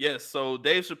 Yes, so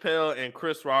Dave Chappelle and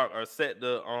Chris Rock are set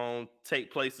to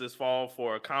take place this fall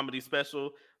for a comedy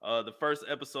special. The first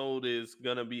episode is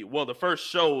going to be, the first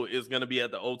show is going to be at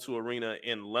the O2 Arena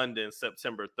in London,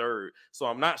 September 3rd. So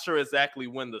I'm not sure exactly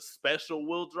when the special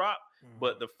will drop,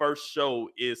 but the first show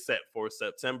is set for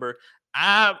September.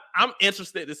 I'm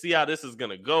interested to see how this is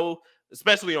gonna go,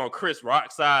 especially on Chris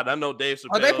Rock's side. I know Dave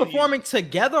Chappelle. Are they performing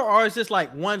together, or is this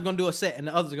like one's gonna do a set and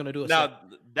the other's gonna do a set? Now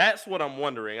that's what I'm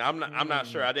wondering. I'm not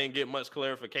sure. I didn't get much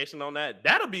clarification on that.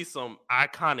 That'll be some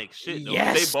iconic shit though.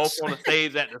 Yes. If they both on the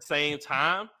stage at the same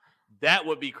time, that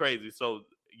would be crazy. So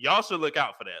y'all should look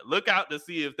out for that. Look out to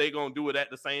see if they gonna do it at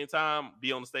the same time,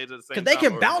 be on the stage at the same time. Because they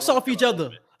can bounce off each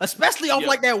other, especially off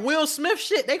like that Will Smith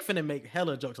shit. They finna make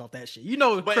hella jokes off that shit. You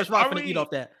know, But Chris Rock finna eat off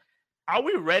that. Are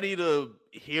we ready to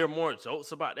hear more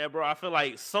jokes about that, bro? I feel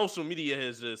like social media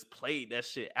has just played that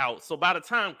shit out. So by the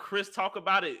time Chris talk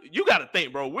about it, you got to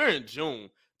think, bro, we're in June.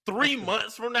 3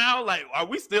 months from now, like, are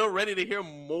we still ready to hear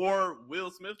more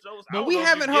Will Smith jokes? But we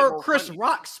haven't heard Chris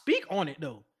Rock speak on it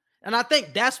though. And I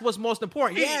think that's what's most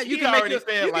important. You can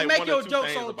make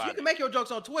your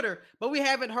jokes on Twitter, but we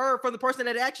haven't heard from the person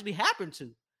that it actually happened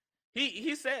to.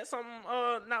 He said something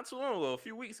not too long ago, a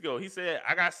few weeks ago. He said,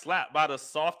 "I got slapped by the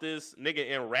softest nigga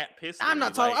in rap history." I'm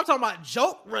talking about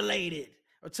joke related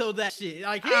until that shit.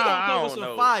 Like, he gonna come with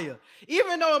some fire.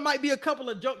 Even though it might be a couple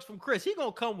of jokes from Chris, he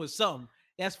gonna come with something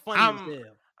that's funny as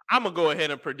hell. I'm gonna go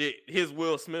ahead and predict his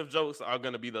Will Smith jokes are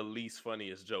gonna be the least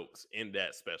funniest jokes in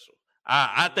that special.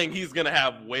 I think he's gonna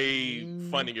have way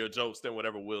funnier jokes than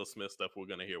whatever Will Smith stuff we're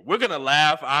gonna hear. We're gonna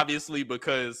laugh, obviously,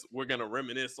 because we're gonna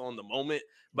reminisce on the moment,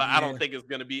 but I don't think it's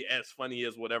gonna be as funny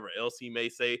as whatever else he may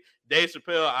say. Dave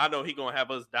Chappelle, I know he gonna have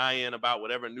us dying about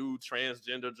whatever new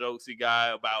transgender jokes he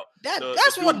got about.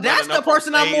 That's the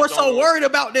person I'm more so worried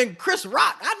about than Chris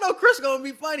Rock. I know Chris gonna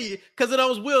be funny because of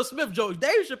those Will Smith jokes.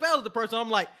 Dave Chappelle's the person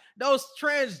I'm like, those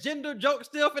transgender jokes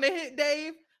still finna hit,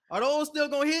 Dave? Are those still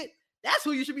gonna hit? That's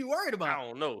who you should be worried about. I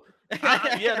don't know.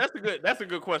 Yeah, that's a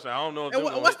good question. I don't know. And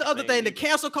what's the other thing? The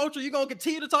cancel culture. You gonna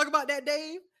continue to talk about that,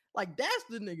 Dave? Like, that's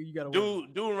the nigga you gotta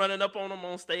dude running up on him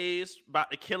on stage, about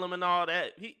to kill him and all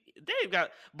that.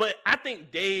 But I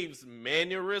think Dave's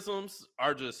mannerisms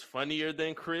are just funnier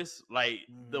than Chris. Like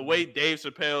the way Dave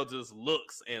Chappelle just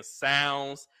looks and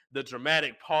sounds, the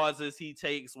dramatic pauses he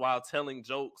takes while telling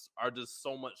jokes are just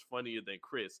so much funnier than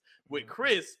Chris. With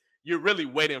Chris, you're really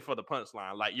waiting for the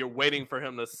punchline. Like, you're waiting for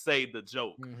him to say the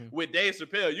joke. With Dave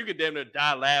Chappelle, you could damn near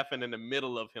die laughing in the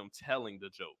middle of him telling the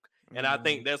joke. And I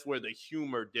think that's where the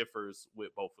humor differs with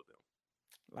both of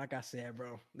them. Like I said,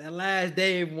 bro, that last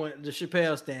Dave went the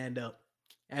Chappelle stand up.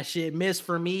 That shit missed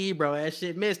for me, bro. That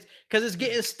shit missed because it's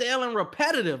getting stale and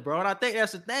repetitive, bro. And I think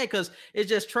that's the thing because it's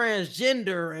just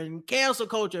transgender and cancel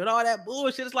culture and all that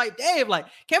bullshit. It's like, Dave, like,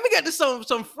 can we get to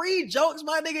some free jokes,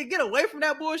 my nigga? Get away from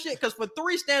that bullshit. Because for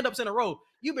 3 stand-ups in a row,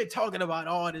 you've been talking about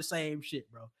all the same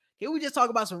shit, bro. Can we just talk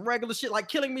about some regular shit like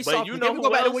Killing Me Softly? Can we go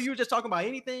back to when you were just talking about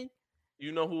anything?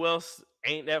 You know who else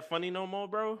ain't that funny no more,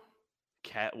 bro?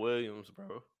 Cat Williams,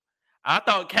 bro. I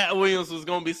thought Cat Williams was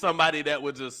gonna be somebody that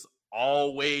would just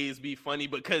always be funny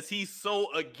because he's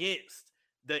so against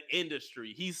the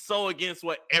industry. He's so against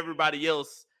what everybody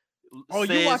else. Oh,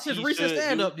 you watch his recent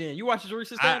stand-up then? You watch his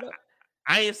recent stand-up?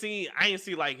 I ain't see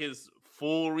like his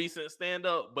full recent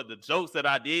stand-up, but the jokes that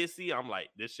I did see, I'm like,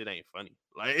 this shit ain't funny.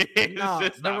 Like,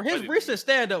 his recent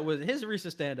stand-up was it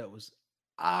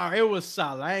was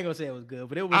solid. I ain't gonna say it was good,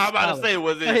 but it was. I'm about to say,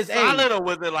 was it solid or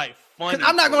was it like funny?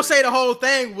 I'm not gonna say the whole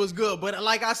thing was good, but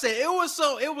like I said, it was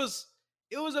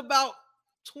about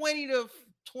 20 to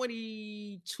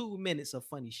 22 minutes of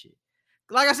funny shit.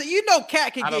 Like I said, you know,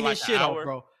 Cat can get his shit off,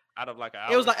 bro. Out of like an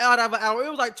hour. It was like out of an hour. It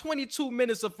was like 22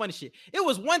 minutes of funny shit. It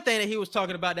was one thing that he was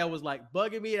talking about that was like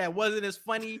bugging me, that wasn't as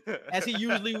funny as he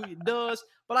usually does.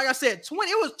 But like I said, it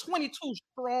was 22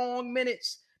 strong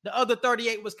minutes. The other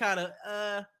 38 was kind of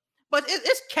but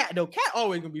it's Cat though. Cat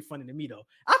always gonna be funny to me though.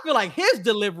 I feel like his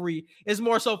delivery is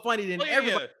more so funny than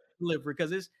everybody's delivery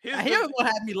because he gonna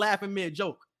have me laughing mid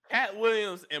joke. Cat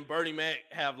Williams and Bernie Mac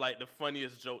have like the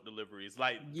funniest joke deliveries.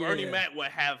 Like Bernie Mac would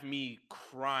have me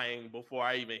crying before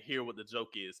I even hear what the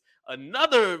joke is.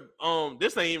 Another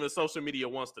this ain't even social media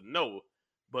wants to know,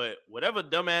 but whatever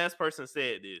dumbass person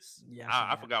said this,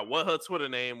 I forgot what her Twitter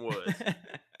name was.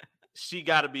 She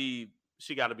gotta be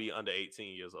under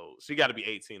 18 years old. She got to be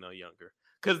 18 or younger.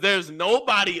 Because there's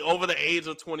nobody over the age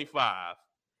of 25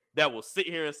 that will sit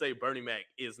here and say Bernie Mac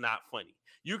is not funny.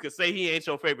 You can say he ain't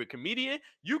your favorite comedian.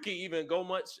 You can even go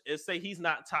much and say he's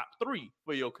not top 3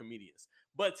 for your comedians.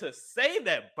 But to say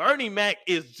that Bernie Mac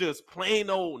is just plain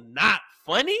old not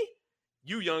funny,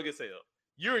 you young as hell.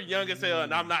 You're young as hell,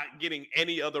 and I'm not getting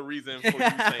any other reason for you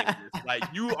saying this. Like,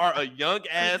 you are a young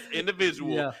ass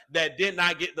individual that did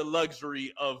not get the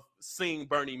luxury of seeing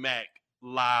Bernie Mac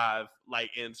live, like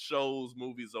in shows,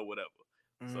 movies, or whatever.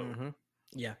 So,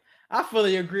 I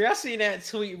fully agree. I seen that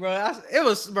tweet, bro. It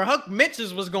was, bro. Her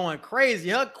mentions was going crazy.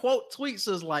 Her quote tweets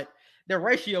was like the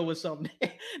ratio was something.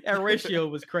 That ratio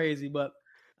was crazy. But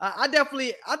I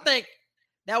think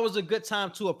that was a good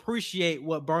time to appreciate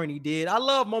what Bernie did. I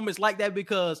love moments like that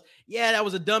because yeah, that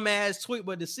was a dumbass tweet,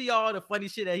 but to see all the funny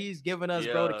shit that he's giving us,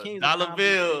 bro, the Kings of Dollar Comedy.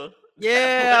 Bill.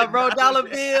 Yeah, bro, Dollar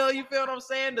Bill. You feel what I'm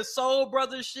saying? The Soul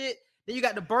Brothers shit. Then you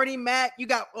got the Bernie Mac. You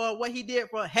got what he did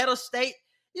for Head of State.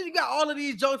 You got all of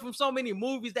these jokes from so many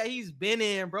movies that he's been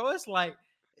in, bro. It's like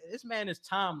this man is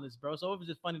timeless, bro. So it was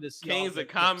just funny to see Kings of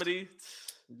Comedy.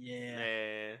 Yeah,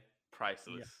 man,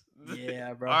 priceless.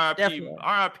 Yeah, bro.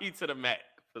 RIP to the Mac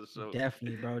for sure.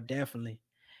 Definitely, bro. Definitely.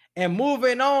 And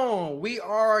moving on, we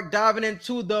are diving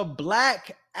into the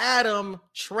Black Adam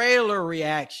trailer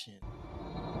reaction.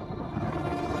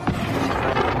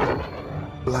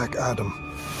 Black Adam.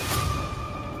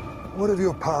 What have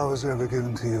your powers ever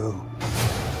given to you?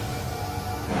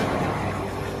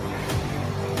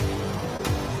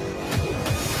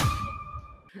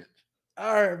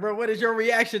 All right, bro. What is your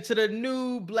reaction to the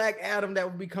new Black Adam that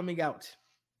will be coming out?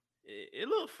 It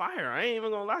looked fire. I ain't even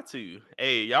gonna lie to you.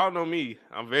 Hey, y'all know me.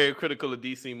 I'm very critical of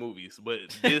DC movies, but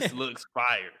this looks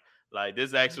fire. Like,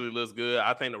 this actually looks good.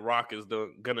 I think The Rock is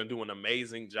gonna do an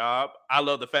amazing job. I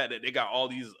love the fact that they got all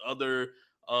these other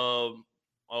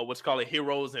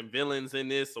heroes and villains in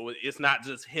this. So it's not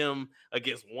just him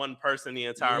against one person the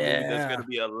entire movie. There's gonna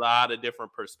be a lot of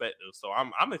different perspectives. So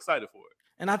I'm excited for it.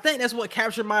 And I think that's what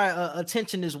captured my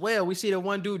attention as well. We see the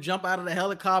one dude jump out of the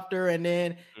helicopter, and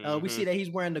then we see that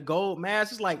he's wearing the gold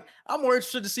mask. It's like, I'm more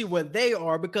interested to see what they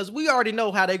are because we already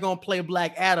know how they're going to play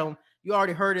Black Adam. You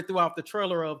already heard it throughout the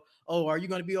trailer of, oh, are you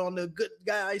going to be on the good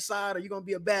guy side or are you going to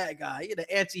be a bad guy? You're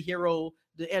the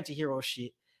anti-hero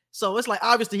shit. So it's like,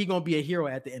 obviously he's going to be a hero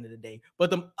at the end of the day.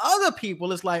 But the other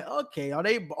people, it's like, okay, are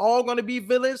they all going to be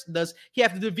villains? Does he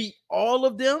have to defeat all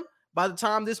of them by the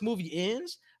time this movie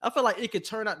ends? I feel like it could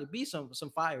turn out to be some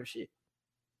fire shit.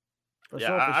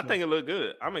 I think it looked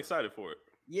good. I'm excited for it.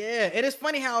 Yeah, and it's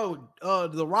funny how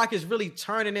The Rock is really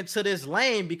turning into this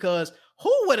lane because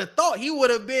who would have thought he would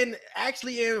have been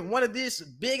actually in one of this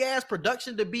big ass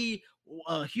production to be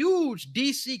a huge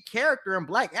DC character in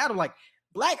Black Adam? Like,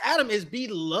 Black Adam is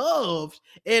beloved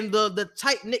in the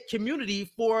tight-knit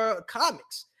community for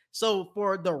comics. So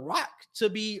for The Rock to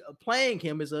be playing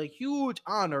him is a huge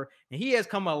honor, and he has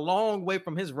come a long way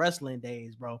from his wrestling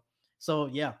days, bro. So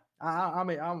yeah,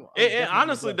 it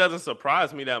honestly doesn't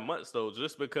surprise me that much though,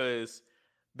 just because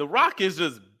The Rock is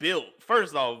just built.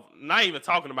 First off, not even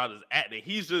talking about his acting,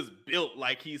 he's just built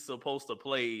like he's supposed to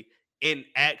play in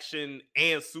action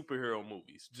and superhero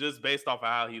movies, just based off of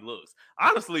how he looks.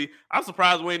 Honestly, I'm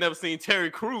surprised we ain't never seen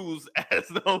Terry Crews as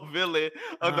no villain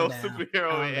or no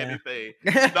superhero in anything.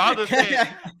 So I'm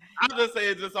just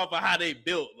saying just off of how they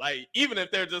built. Like, even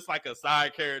if they're just like a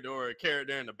side character or a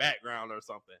character in the background or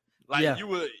something, like you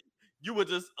would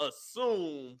just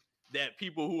assume that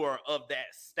people who are of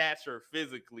that stature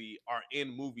physically are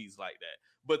in movies like that.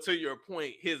 But to your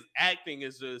point, his acting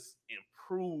is just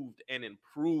improved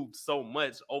so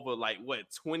much over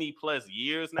 20 plus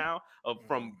years now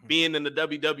from being in the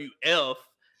WWF,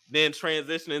 then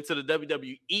transitioning to the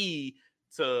WWE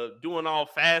to doing all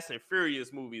Fast and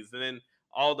Furious movies, and then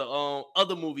all the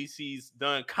other movies he's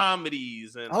done,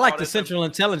 comedies. And I like the Central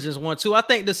Intelligence one too. I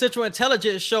think the Central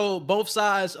Intelligence showed both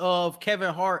sides of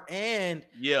Kevin Hart and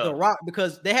The Rock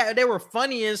because they were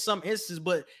funny in some instances,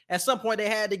 but at some point they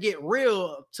had to get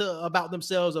real about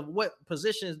themselves of what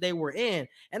positions they were in.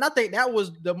 And I think that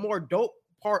was the more dope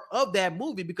part of that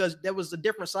movie because there was a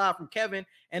different side from Kevin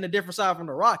and a different side from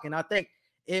The Rock. And I think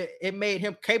it made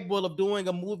him capable of doing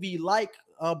a movie like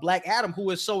Black Adam, who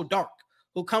is so dark,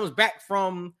 who comes back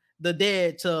from the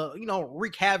dead to,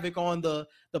 wreak havoc on the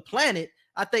planet.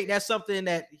 I think that's something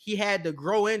that he had to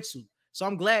grow into. So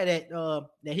I'm glad that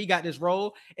he got this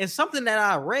role. And something that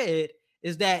I read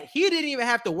is that he didn't even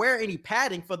have to wear any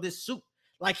padding for this suit.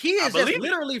 Like, he is just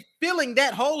literally filling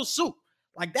that whole suit.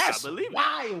 Like, that's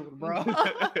wild, bro.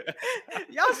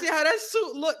 Y'all see how that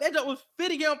suit looked? That was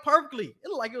fitting him perfectly. It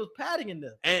looked like it was padding in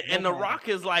there. And The Rock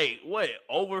is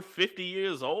over 50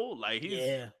 years old? Like,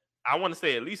 he's I want to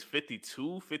say at least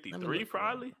 52, 53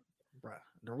 probably. Bro,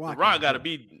 The Rock got to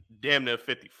be damn near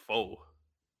 54.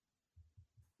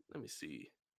 Let me see.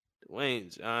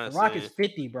 Dwayne Johnson. The Rock is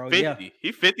 50, bro. 50. Yeah.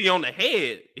 He 50 on the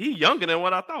head. He younger than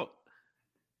what I thought.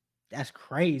 That's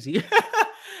crazy.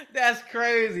 That's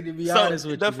crazy, to be honest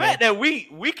with you. The fact that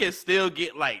we can still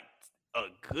get a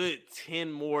good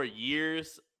 10 more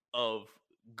years of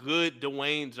good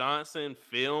Dwayne Johnson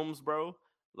films, bro.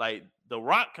 Like, The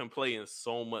Rock can play in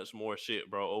so much more shit,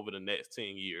 bro, over the next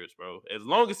 10 years, bro. As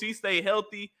long as he stay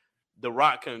healthy, The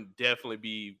Rock can definitely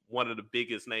be one of the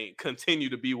biggest names, continue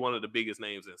to be one of the biggest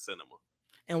names in cinema.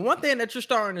 And one thing that you're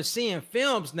starting to see in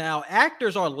films now,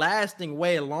 actors are lasting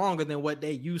way longer than what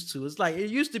they used to. It's like it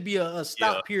used to be a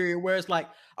stop period where it's like,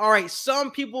 all right,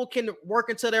 some people can work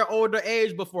until their older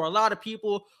age, but for a lot of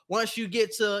people, once you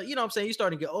get to, you know what I'm saying, you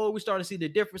start to get old, we start to see the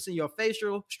difference in your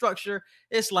facial structure.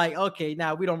 It's like, okay,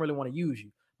 now we don't really want to use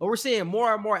you. But we're seeing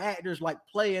more and more actors like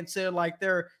play until like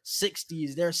their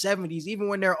 60s, their 70s, even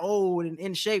when they're old and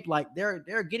in shape, like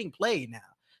they're getting played now.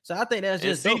 So I think that's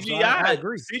just CGI. dope. So I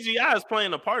agree. CGI is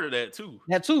playing a part of that too.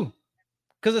 That too.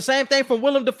 Because the same thing from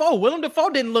Willem Dafoe. Willem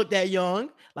Dafoe didn't look that young.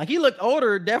 Like he looked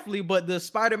older, definitely, but the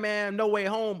Spider-Man No Way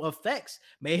Home effects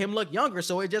made him look younger.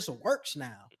 So it just works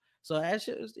now. So that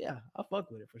shit is, yeah, I fuck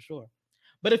with it for sure.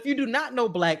 But if you do not know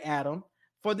Black Adam,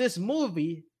 for this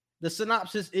movie, the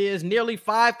synopsis is nearly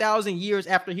 5,000 years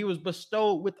after he was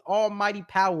bestowed with almighty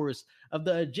powers of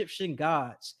the Egyptian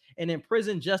gods and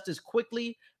imprisoned justice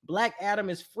quickly, Black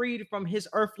Adam is freed from his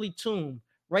earthly tomb,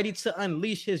 ready to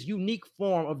unleash his unique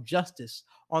form of justice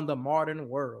on the modern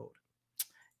world.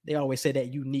 They always say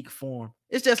that unique form.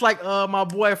 It's just like my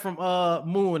boy from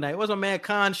Moon Knight. What's my man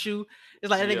Khonshu? It's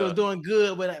like that nigga was doing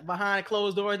good, but behind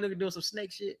closed doors, nigga doing some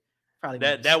snake shit. Probably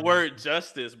that word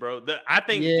justice, bro. I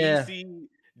think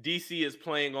DC is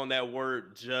playing on that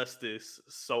word justice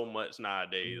so much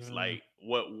nowadays. Like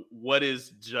what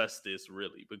is justice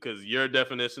really? Because your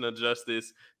definition of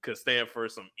justice could stand for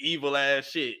some evil ass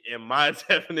shit, and my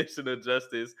definition of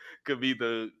justice could be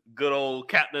the good old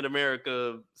Captain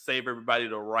America, save everybody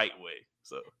the right way.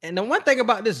 So, and the one thing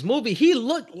about this movie, he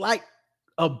looked like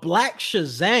a black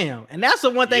Shazam, and that's the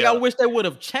one thing I wish they would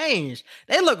have changed.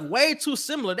 They look way too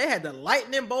similar. They had the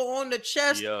lightning bolt on the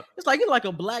chest. It's like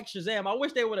a black Shazam. I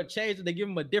wish they would have changed it to give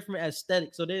him a different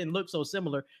aesthetic so they didn't look so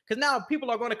similar, because now people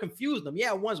are going to confuse them.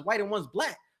 Yeah, one's white and one's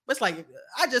black, but it's like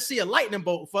I just see a lightning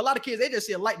bolt. For a lot of kids, they just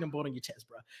see a lightning bolt on your chest,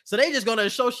 bro. So they just going to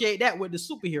associate that with the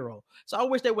superhero. So I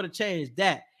wish they would have changed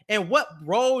that. And what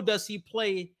role does he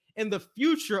play in the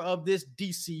future of this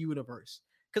DC universe?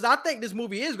 Because I think this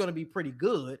movie is going to be pretty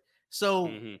good.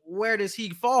 So where does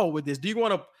he fall with this? Do you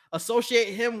want to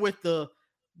associate him with the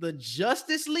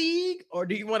Justice League, or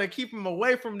do you want to keep him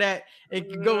away from that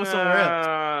and go somewhere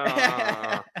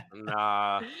else?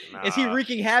 Nah. Is he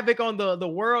wreaking havoc on the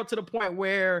world to the point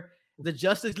where the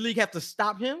Justice League have to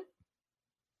stop him?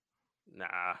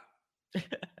 Nah.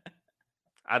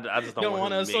 I just don't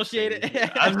want to associate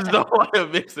it. I just don't want to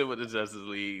mix it with the Justice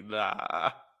League.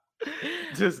 Nah.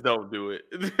 Just don't do it.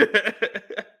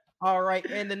 All right,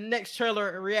 and the next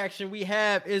trailer reaction we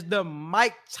have is the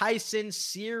Mike Tyson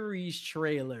series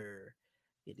trailer.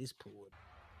 It is pulled.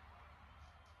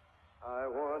 I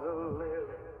want to live.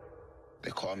 They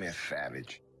call me a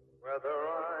savage. Whether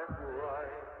I'm right.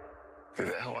 Who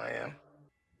the hell I am?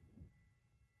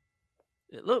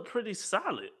 It looked pretty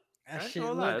solid. That shit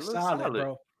looks solid,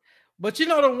 bro. But you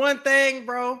know the one thing,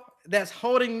 bro, that's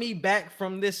holding me back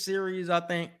from this series, I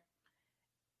think,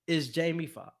 is Jamie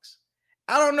Foxx.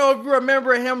 I don't know if you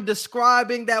remember him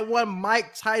describing that one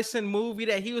Mike Tyson movie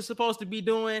that he was supposed to be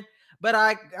doing, but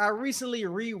I recently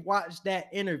rewatched that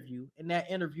interview and that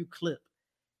interview clip.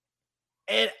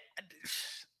 And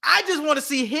I just want to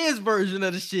see his version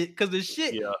of the shit, because the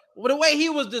shit, the way he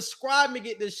was describing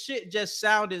it, the shit just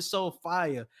sounded so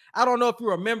fire. I don't know if you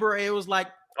remember, it was like,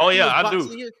 I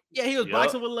do. He was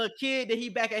boxing with a little kid, then he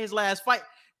back at his last fight.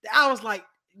 I was like,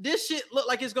 this shit look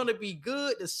like it's gonna be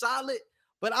good, it's solid.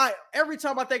 But every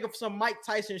time I think of some Mike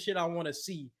Tyson shit I want to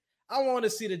see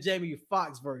the Jamie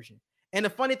Foxx version. And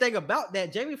the funny thing about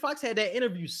that, Jamie Foxx had that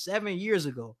interview 7 years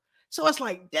ago. So it's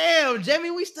like, damn, Jamie,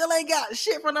 we still ain't got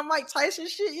shit from the Mike Tyson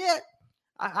shit yet.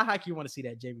 I actually want to see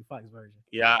that Jamie Foxx version.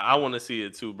 Yeah, I want to see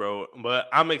it too, bro. But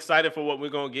I'm excited for what we're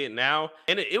gonna get now.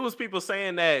 And it was people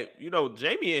saying that,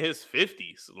 Jamie in his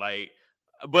 50s, like.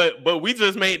 But we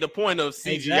just made the point of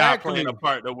CGI playing a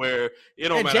part to where it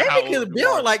don't matter how old Jamie can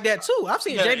build like that too. I've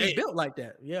seen Jamie built like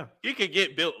that. Yeah, he could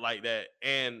get built like that,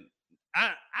 and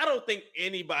I don't think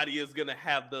anybody is gonna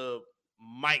have the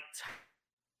Mike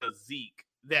Tyson physique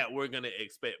that we're gonna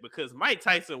expect, because Mike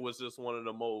Tyson was just one of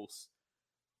the most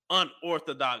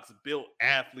unorthodox built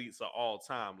athletes of all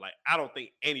time. Like, I don't think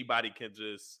anybody can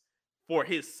just, for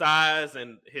his size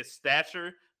and his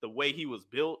stature, the way he was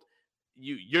built.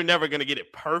 You're never gonna get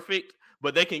it perfect,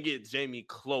 but they can get Jamie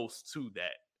close to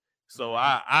that. So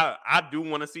I do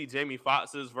want to see Jamie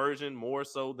Foxx's version more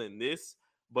so than this.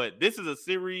 But this is a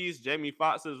series. Jamie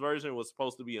Foxx's version was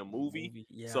supposed to be a movie.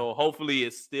 So hopefully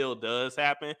it still does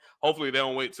happen. Hopefully they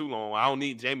don't wait too long. I don't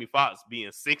need Jamie Foxx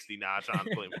being 60 now trying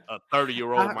to play a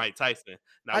 30-year-old Mike Tyson.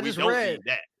 Now we don't need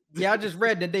that. Yeah, I just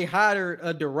read that they hired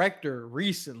a director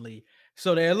recently.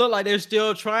 So they look like they're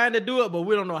still trying to do it, but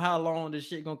we don't know how long this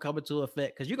shit gonna come into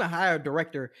effect. Because you can hire a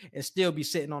director and still be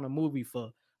sitting on a movie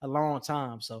for a long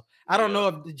time. So I don't know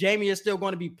if Jamie is still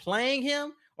going to be playing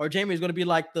him, or Jamie is going to be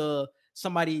like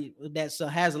somebody that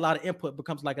has a lot of input,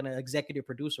 becomes like an executive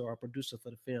producer or a producer for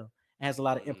the film, and has a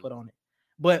lot of input on it.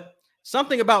 But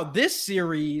something about this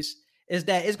series is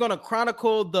that it's going to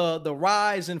chronicle the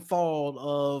rise and fall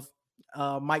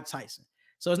of Mike Tyson.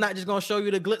 So it's not just going to show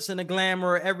you the glitz and the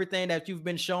glamour, everything that you've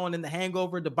been shown in The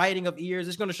Hangover, the biting of ears.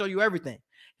 It's going to show you everything.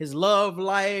 His love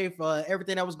life,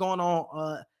 everything that was going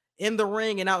on in the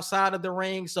ring and outside of the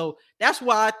ring. So that's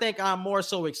why I think I'm more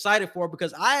so excited for it,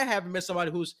 because I haven't met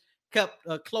somebody who's kept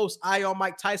a close eye on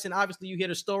Mike Tyson. Obviously, you hear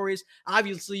the stories.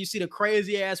 Obviously, you see the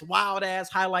crazy ass, wild ass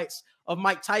highlights of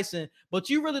Mike Tyson, but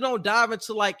you really don't dive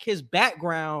into like his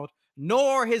background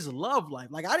nor his love life.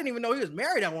 Like, I didn't even know he was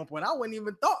married at one point. I wouldn't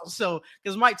even thought so,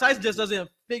 because Mike Tyson just doesn't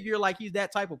figure like he's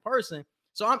that type of person.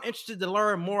 So I'm interested to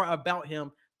learn more about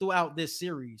him throughout this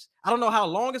series. I don't know how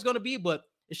long it's going to be, but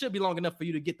it should be long enough for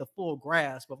you to get the full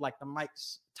grasp of like the Mike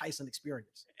Tyson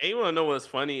experience. And you want to know what's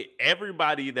funny?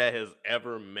 Everybody that has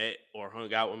ever met or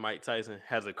hung out with Mike Tyson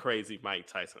has a crazy Mike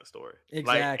Tyson story.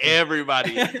 Exactly. Like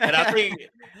everybody. And I think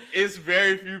it's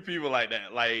very few people like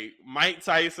that. Like Mike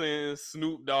Tyson,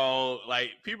 Snoop Dogg,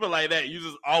 like people like that. You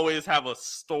just always have a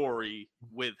story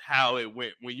with how it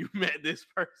went when you met this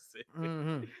person.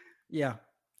 Mm-hmm. Yeah.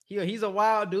 He's a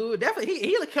wild dude. Definitely,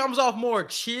 he comes off more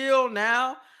chill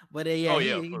now. But he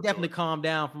definitely calmed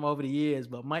down from over the years.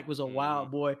 But Mike was a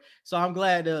wild boy. So I'm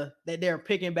glad that they're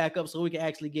picking back up so we can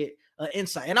actually get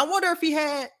insight. And I wonder if he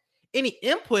had any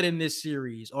input in this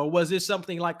series, or was this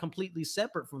something like completely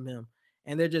separate from him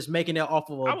and they're just making it off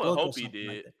of a book? I would hope he did.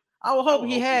 Like I would hope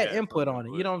he had input on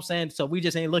it. You know what I'm saying? So we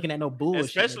just ain't looking at no bullshit.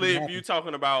 Especially if you're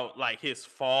talking about like his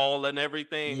fall and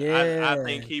everything. Yeah. I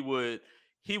think he would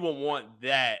want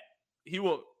that.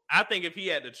 I think if he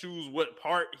had to choose what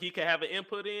part he could have an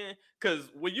input in, because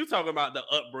when you talking about the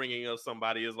upbringing of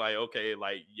somebody, it's like, okay,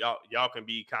 like y'all can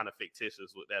be kind of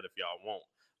fictitious with that if y'all want.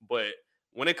 But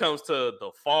when it comes to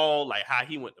the fall, like how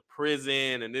he went to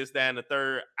prison and this, that, and the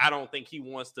third, I don't think he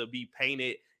wants to be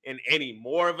painted in any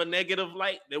more of a negative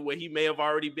light than what he may have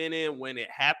already been in when it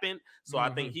happened. So I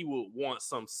think he would want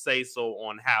some say-so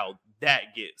on how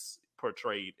that gets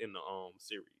portrayed in the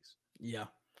series. Yeah.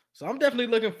 So I'm definitely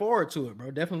looking forward to it,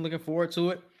 bro. Definitely looking forward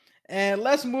to it. And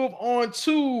let's move on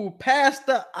to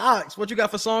Pastor Ox. What you got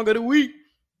for song of the week?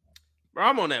 Bro,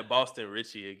 I'm on that Boston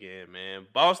Richie again, man.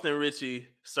 Boston Richie,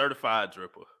 Certified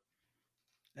Dripper.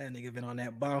 That nigga been on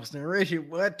that Boston Richie,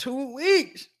 what, 2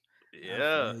 weeks?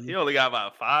 Yeah, he only got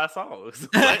about 5 songs,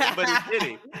 but it's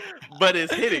hitting. But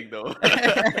it's hitting though.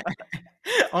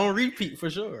 On repeat for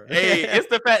sure. Hey, it's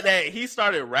the fact that he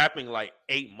started rapping like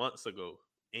 8 months ago.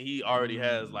 And he already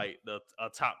has like a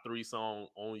top 3 song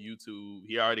on YouTube.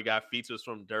 He already got features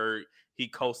from Dirk. He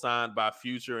co-signed by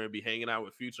Future and be hanging out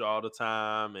with Future all the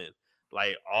time and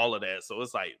like all of that. So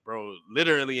it's like, bro,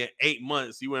 literally in 8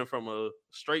 months, you went from a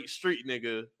straight street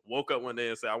nigga, woke up one day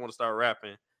and said, I want to start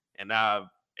rapping. And now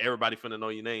everybody finna know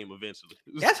your name eventually.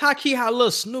 That's how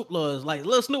Lil Snoop was. Like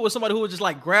Lil Snoop was somebody who was just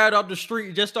like grabbed off the street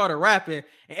and just started rapping,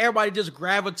 and everybody just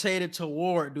gravitated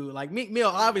toward dude. Like Meek Mill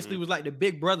obviously was like the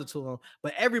big brother to him,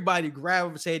 but everybody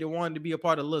gravitated, wanted to be a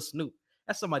part of Lil Snoop.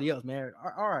 That's somebody else, man.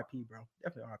 R.I.P. bro.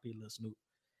 Definitely R.I.P. Lil Snoop.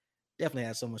 Definitely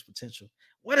has so much potential.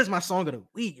 What is my song of the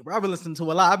week, bro? I've been listening to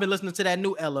a lot. I've been listening to that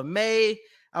new Ella May.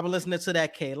 I've been listening to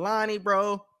that Kehlani,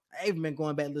 bro. I even been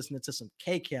going back listening to some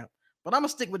K-Camp. But I'm gonna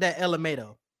stick with that Ella May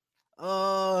though.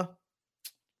 I'm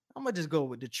gonna just go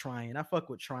with the Trying. I fuck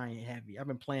with Trying heavy. I've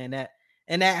been playing that,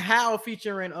 and that How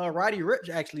featuring Roddy Ricch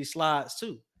actually slides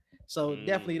too. So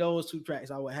definitely those 2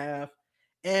 tracks I would have.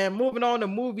 And moving on to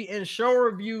movie and show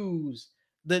reviews,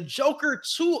 the Joker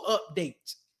 2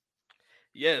 update.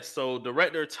 Yes, so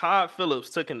director Todd Phillips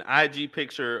took an IG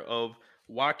picture of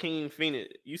Joaquin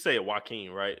Phoenix. You say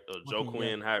Joaquin, right? Or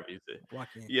Joaquin, yeah. However you say.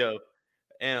 Joaquin. Yeah.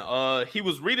 And he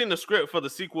was reading the script for the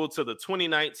sequel to the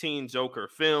 2019 Joker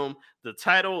film. The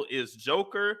title is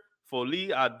Joker, Folie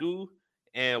à Deux.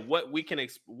 And what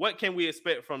can we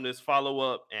expect from this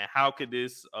follow-up, and how could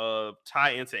this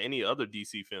tie into any other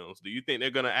DC films? Do you think they're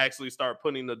going to actually start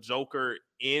putting the Joker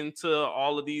into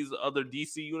all of these other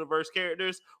DC Universe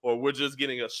characters, or we're just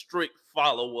getting a strict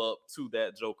follow-up to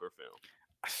that Joker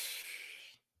film?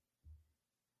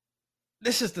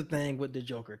 This is the thing with the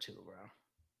Joker 2, bro.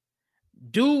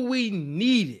 Do we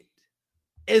need it?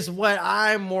 Is what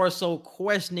I'm more so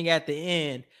questioning at the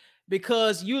end,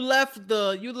 because you left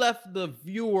the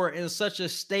viewer in such a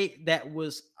state that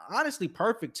was honestly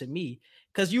perfect to me.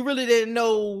 because you really didn't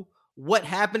know what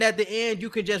happened at the end. You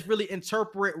could just really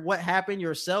interpret what happened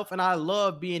yourself. And I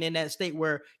love being in that state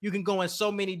where you can go in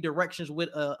so many directions with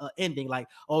a ending, like,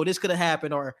 oh, this could have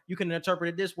happened, or you can interpret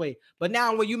it this way. But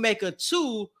now when you make a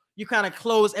 2, you kind of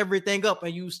close everything up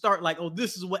and you start like, oh,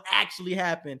 this is what actually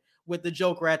happened with the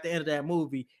Joker at the end of that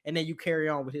movie. And then you carry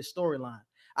on with his storyline.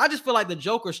 I just feel like the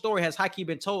Joker story has high-key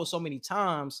been told so many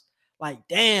times. Like,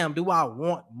 damn, do I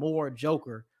want more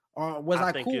Joker? Or was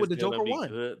I cool with the Joker 1?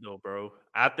 Good though, bro.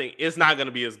 I think it's not going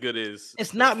to be as good as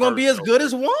it's not going to be as good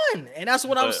as 1, and that's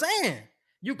what I'm saying.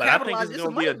 But I think it's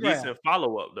going to be a decent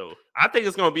follow-up, though. I think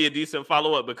it's going to be a decent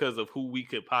follow-up because of who we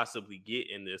could possibly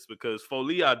get in this. Because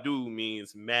Folie à Deux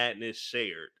means madness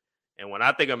shared, and when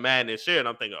I think of madness shared,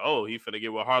 I'm thinking, oh, he finna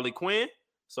get with Harley Quinn.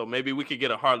 So maybe we could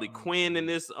get a Harley Quinn in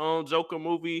this Joker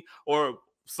movie, or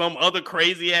some other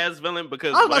crazy ass villain,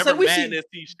 because whatever madness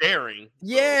he's sharing.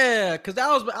 Yeah, because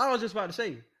I was just about to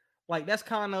say, like, that's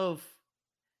kind of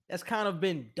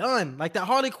been done. Like, that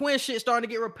Harley Quinn shit starting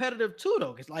to get repetitive too,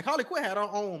 though. Because like Harley Quinn had her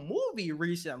own movie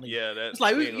recently. Yeah, it's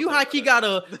like you high-key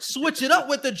gotta switch it up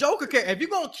with the Joker character. If you're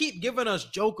gonna keep giving us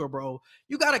Joker, bro,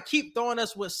 you gotta keep throwing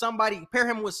us with somebody, pair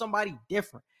him with somebody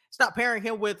different. Stop pairing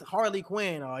him with Harley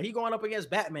Quinn, or he going up against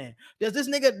Batman. Does this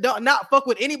nigga not fuck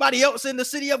with anybody else in the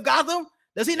city of Gotham?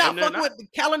 Does he not fuck with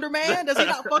Calendar Man? Does he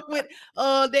not fuck with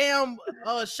Sean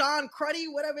Cruddy,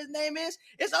 whatever his name is?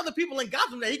 It's other people in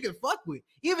Gotham that he can fuck with.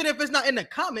 Even if it's not in the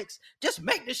comics, just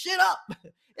make the shit up.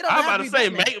 I'm about to say,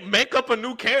 make up a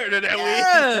new character that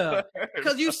way.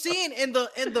 Because you seen in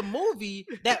the movie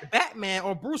that Batman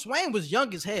or Bruce Wayne was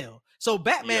young as hell. So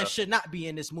Batman should not be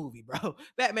in this movie, bro.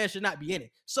 Batman should not be in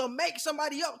it. So make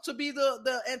somebody up to be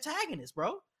the antagonist,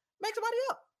 bro. Make somebody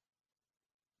up.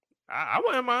 I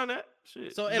wouldn't mind that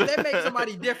shit. So if they make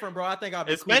somebody different, bro, I think I'll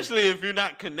be especially if you're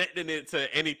not connecting it to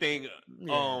anything,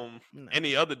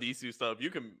 any other DC stuff. You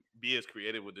can be as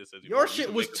creative with this as you want. Your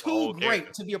shit was too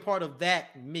great to be a part of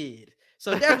that mid.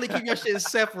 So definitely keep your shit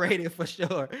separated for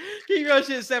sure. Keep your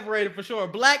shit separated for sure.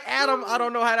 Black Adam, I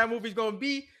don't know how that movie's gonna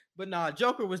be, but nah,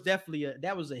 Joker was definitely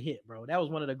that was a hit, bro. That was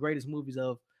one of the greatest movies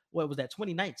of what was that,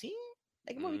 2019?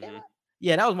 That movie came out?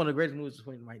 Yeah, that was one of the greatest movies of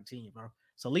 2019, bro.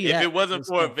 So if it wasn't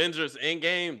for Avengers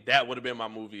Endgame, that would have been my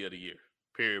movie of the year.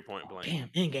 Period. Point blank. Damn,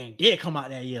 Endgame did come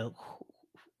out that year.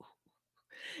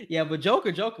 Yeah, but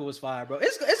Joker was fire, bro.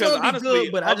 It's gonna be honestly,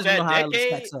 good, but I just don't know how it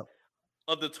stacks up.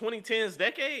 Of the 2010s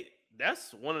decade,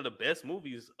 that's one of the best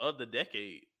movies of the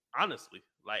decade, honestly.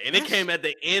 Like, and it came at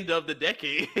the end of the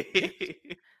decade.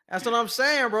 That's what I'm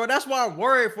saying, bro. That's why I'm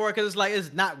worried for it, because it's like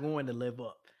it's not going to live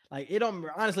up. Like, it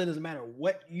doesn't matter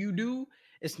what you do.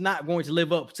 It's not going to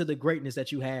live up to the greatness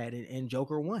that you had in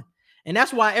Joker 1. And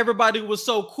that's why everybody was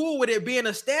so cool with it being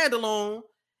a standalone.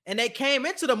 And they came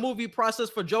into the movie process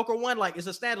for Joker 1 like, it's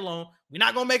a standalone. We're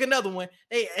not going to make another one.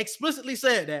 They explicitly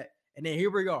said that. And then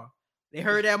here we are. They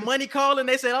heard that money call and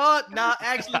they said, oh, nah,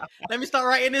 actually, let me start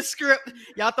writing this script.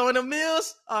 Y'all throwing the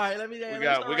mills? All right, let me.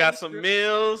 We got some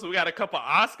mills. We got a couple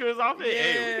Oscars off it. Yeah.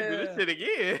 Hey, we can do this shit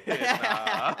again.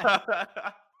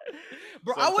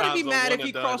 Bro, I wouldn't be mad if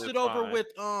he crossed it over with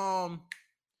the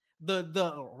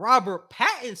Robert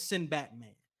Pattinson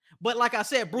Batman. But like I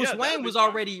said, Bruce Wayne is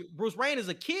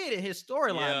a kid in his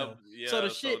storyline, so the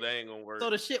shit ain't gonna work. So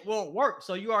the shit won't work.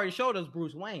 So you already showed us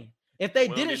Bruce Wayne. If they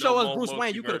didn't show us Bruce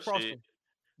Wayne, you could have crossed him.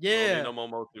 Yeah. No more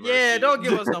multiverse don't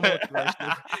give us no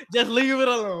multiverse. Just leave it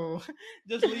alone.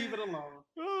 Just leave it alone.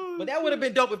 But that would have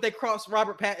been dope if they crossed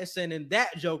Robert Pattinson and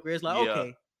that Joker. It's like,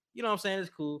 okay. You know what I'm saying? It's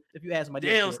cool if you ask my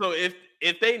damn. So if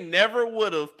they never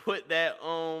would have put that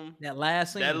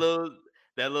last scene, that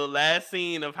little last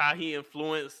scene of how he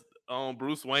influenced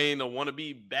Bruce Wayne to want to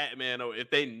be Batman, or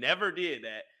if they never did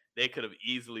that, they could have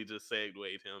easily just segued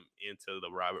him into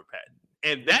the Robert Pattinson,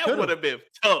 and that would have been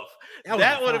tough.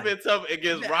 That would have been tough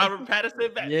against Robert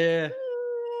Pattinson. Yeah,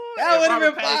 that would have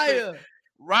been fire.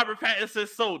 Robert Pattinson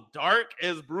so dark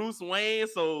as Bruce Wayne,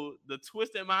 so the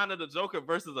twisted mind of the Joker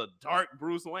versus a dark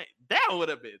Bruce Wayne, that would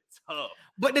have been tough.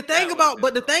 But the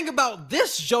thing about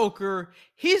this Joker,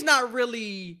 he's not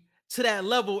really to that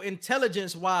level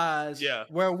intelligence wise,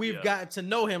 where we've gotten to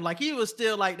know him. Like, he was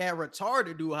still like that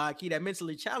retarded dude, Haki, that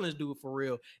mentally challenged dude for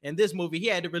real. In this movie, he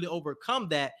had to really overcome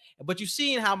that. But you've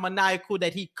seen how maniacal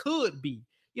that he could be.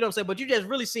 You know what I'm saying? But you just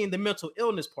really seen the mental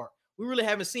illness part. We really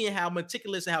haven't seen how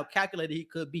meticulous and how calculated he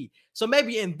could be. So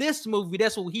maybe in this movie,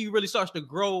 that's what he really starts to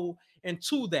grow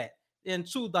into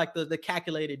like the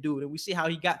calculated dude. And we see how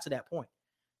he got to that point.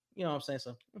 You know what I'm saying?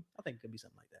 So I think it could be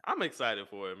something like that. I'm excited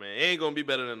for it, man. It ain't going to be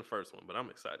better than the first one, but I'm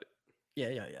excited.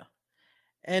 Yeah.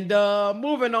 And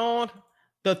moving on,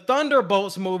 The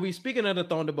Thunderbolts movie. Speaking of the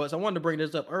Thunderbolts, I wanted to bring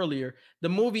this up earlier. The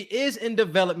movie is in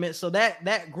development, so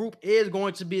that group is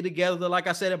going to be together. Like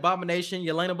I said, Abomination,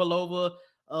 Yelena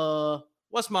Belova.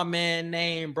 What's my man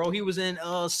name, bro? He was in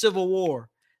Civil War,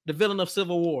 the villain of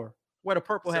Civil War. Wear the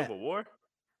purple hat. Civil War.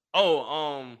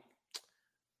 Oh,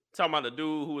 talking about the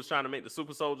dude who was trying to make the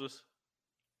super soldiers.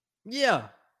 Yeah.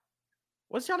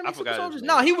 What's trying to I make super forgot his soldiers? name.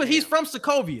 No, he's Damn. from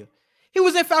Sokovia. He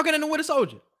was in Falcon and the Winter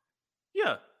Soldier.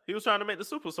 Yeah, he was trying to make the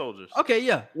super soldiers. Okay,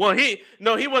 yeah. Well, he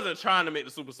wasn't trying to make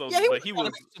the super soldiers, Yeah, but he trying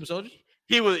was to make super soldiers.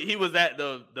 he was at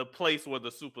the place where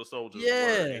the super soldiers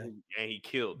Yeah. were, and he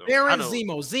killed them. I Baron know.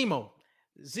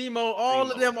 Zemo, all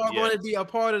of Zemo, them are going to yes. be a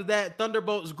part of that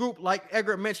Thunderbolts group, like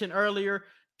Edgar mentioned earlier.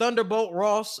 Thunderbolt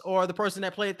Ross, or the person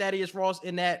that played Thaddeus Ross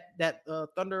in that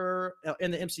Thunder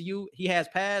in the MCU, he has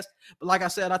passed. But like I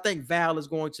said, I think Val is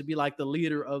going to be like the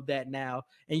leader of that now.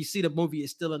 And you see the movie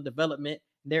is still in development.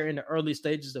 They're in the early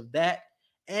stages of that.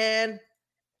 And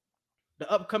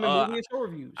the upcoming movie and show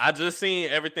reviews. I just seen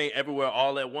Everything Everywhere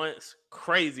All at Once.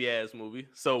 Crazy ass movie.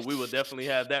 So we will definitely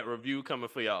have that review coming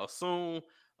for y'all soon.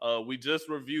 We just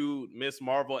reviewed Miss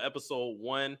Marvel episode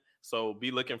 1, so be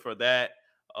looking for that.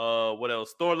 What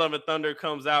else? Thor: Love and Thunder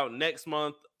comes out next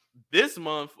month. This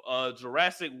month,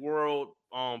 Jurassic World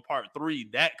Part 3,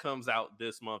 that comes out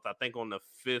this month, I think on the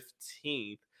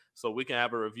 15th. So we can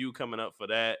have a review coming up for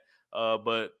that.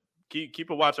 But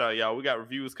keep a watch out, y'all. We got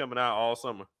reviews coming out all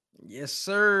summer. Yes,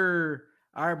 sir.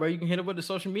 All right, bro. You can hit up with the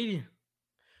social media.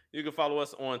 You can follow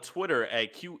us on Twitter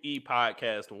at QE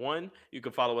Podcast 1. You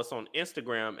can follow us on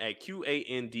Instagram at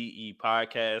QANDE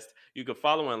Podcast. You can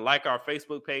follow and like our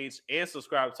Facebook page and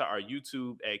subscribe to our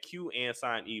YouTube at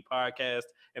QAnSignE Podcast.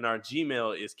 And our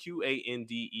Gmail is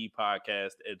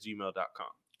QANDEPodcast@gmail.com.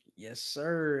 Yes,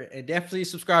 sir. And definitely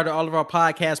subscribe to all of our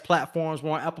podcast platforms.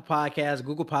 We're on Apple Podcasts,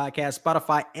 Google Podcasts,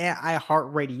 Spotify, and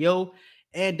iHeartRadio.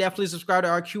 And definitely subscribe to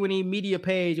our Q&E Media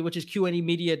page, which is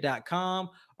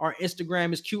QNEmedia.com. Our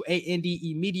Instagram is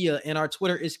QANDE Media, and our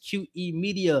Twitter is QE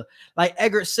Media. Like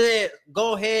Edgar said,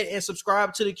 go ahead and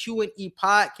subscribe to the Q&E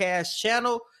Podcast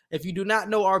channel. If you do not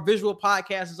know, our visual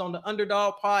podcast is on the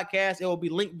Underdog Podcast. It will be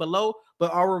linked below,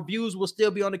 but our reviews will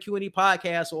still be on the Q&E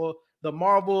Podcast, or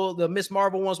the Miss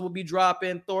Marvel ones will be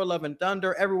dropping, Thor: Love and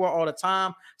Thunder, everywhere all the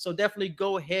time. So definitely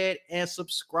go ahead and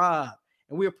subscribe.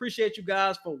 And we appreciate you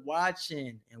guys for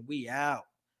watching, and we out.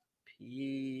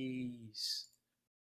 Peace.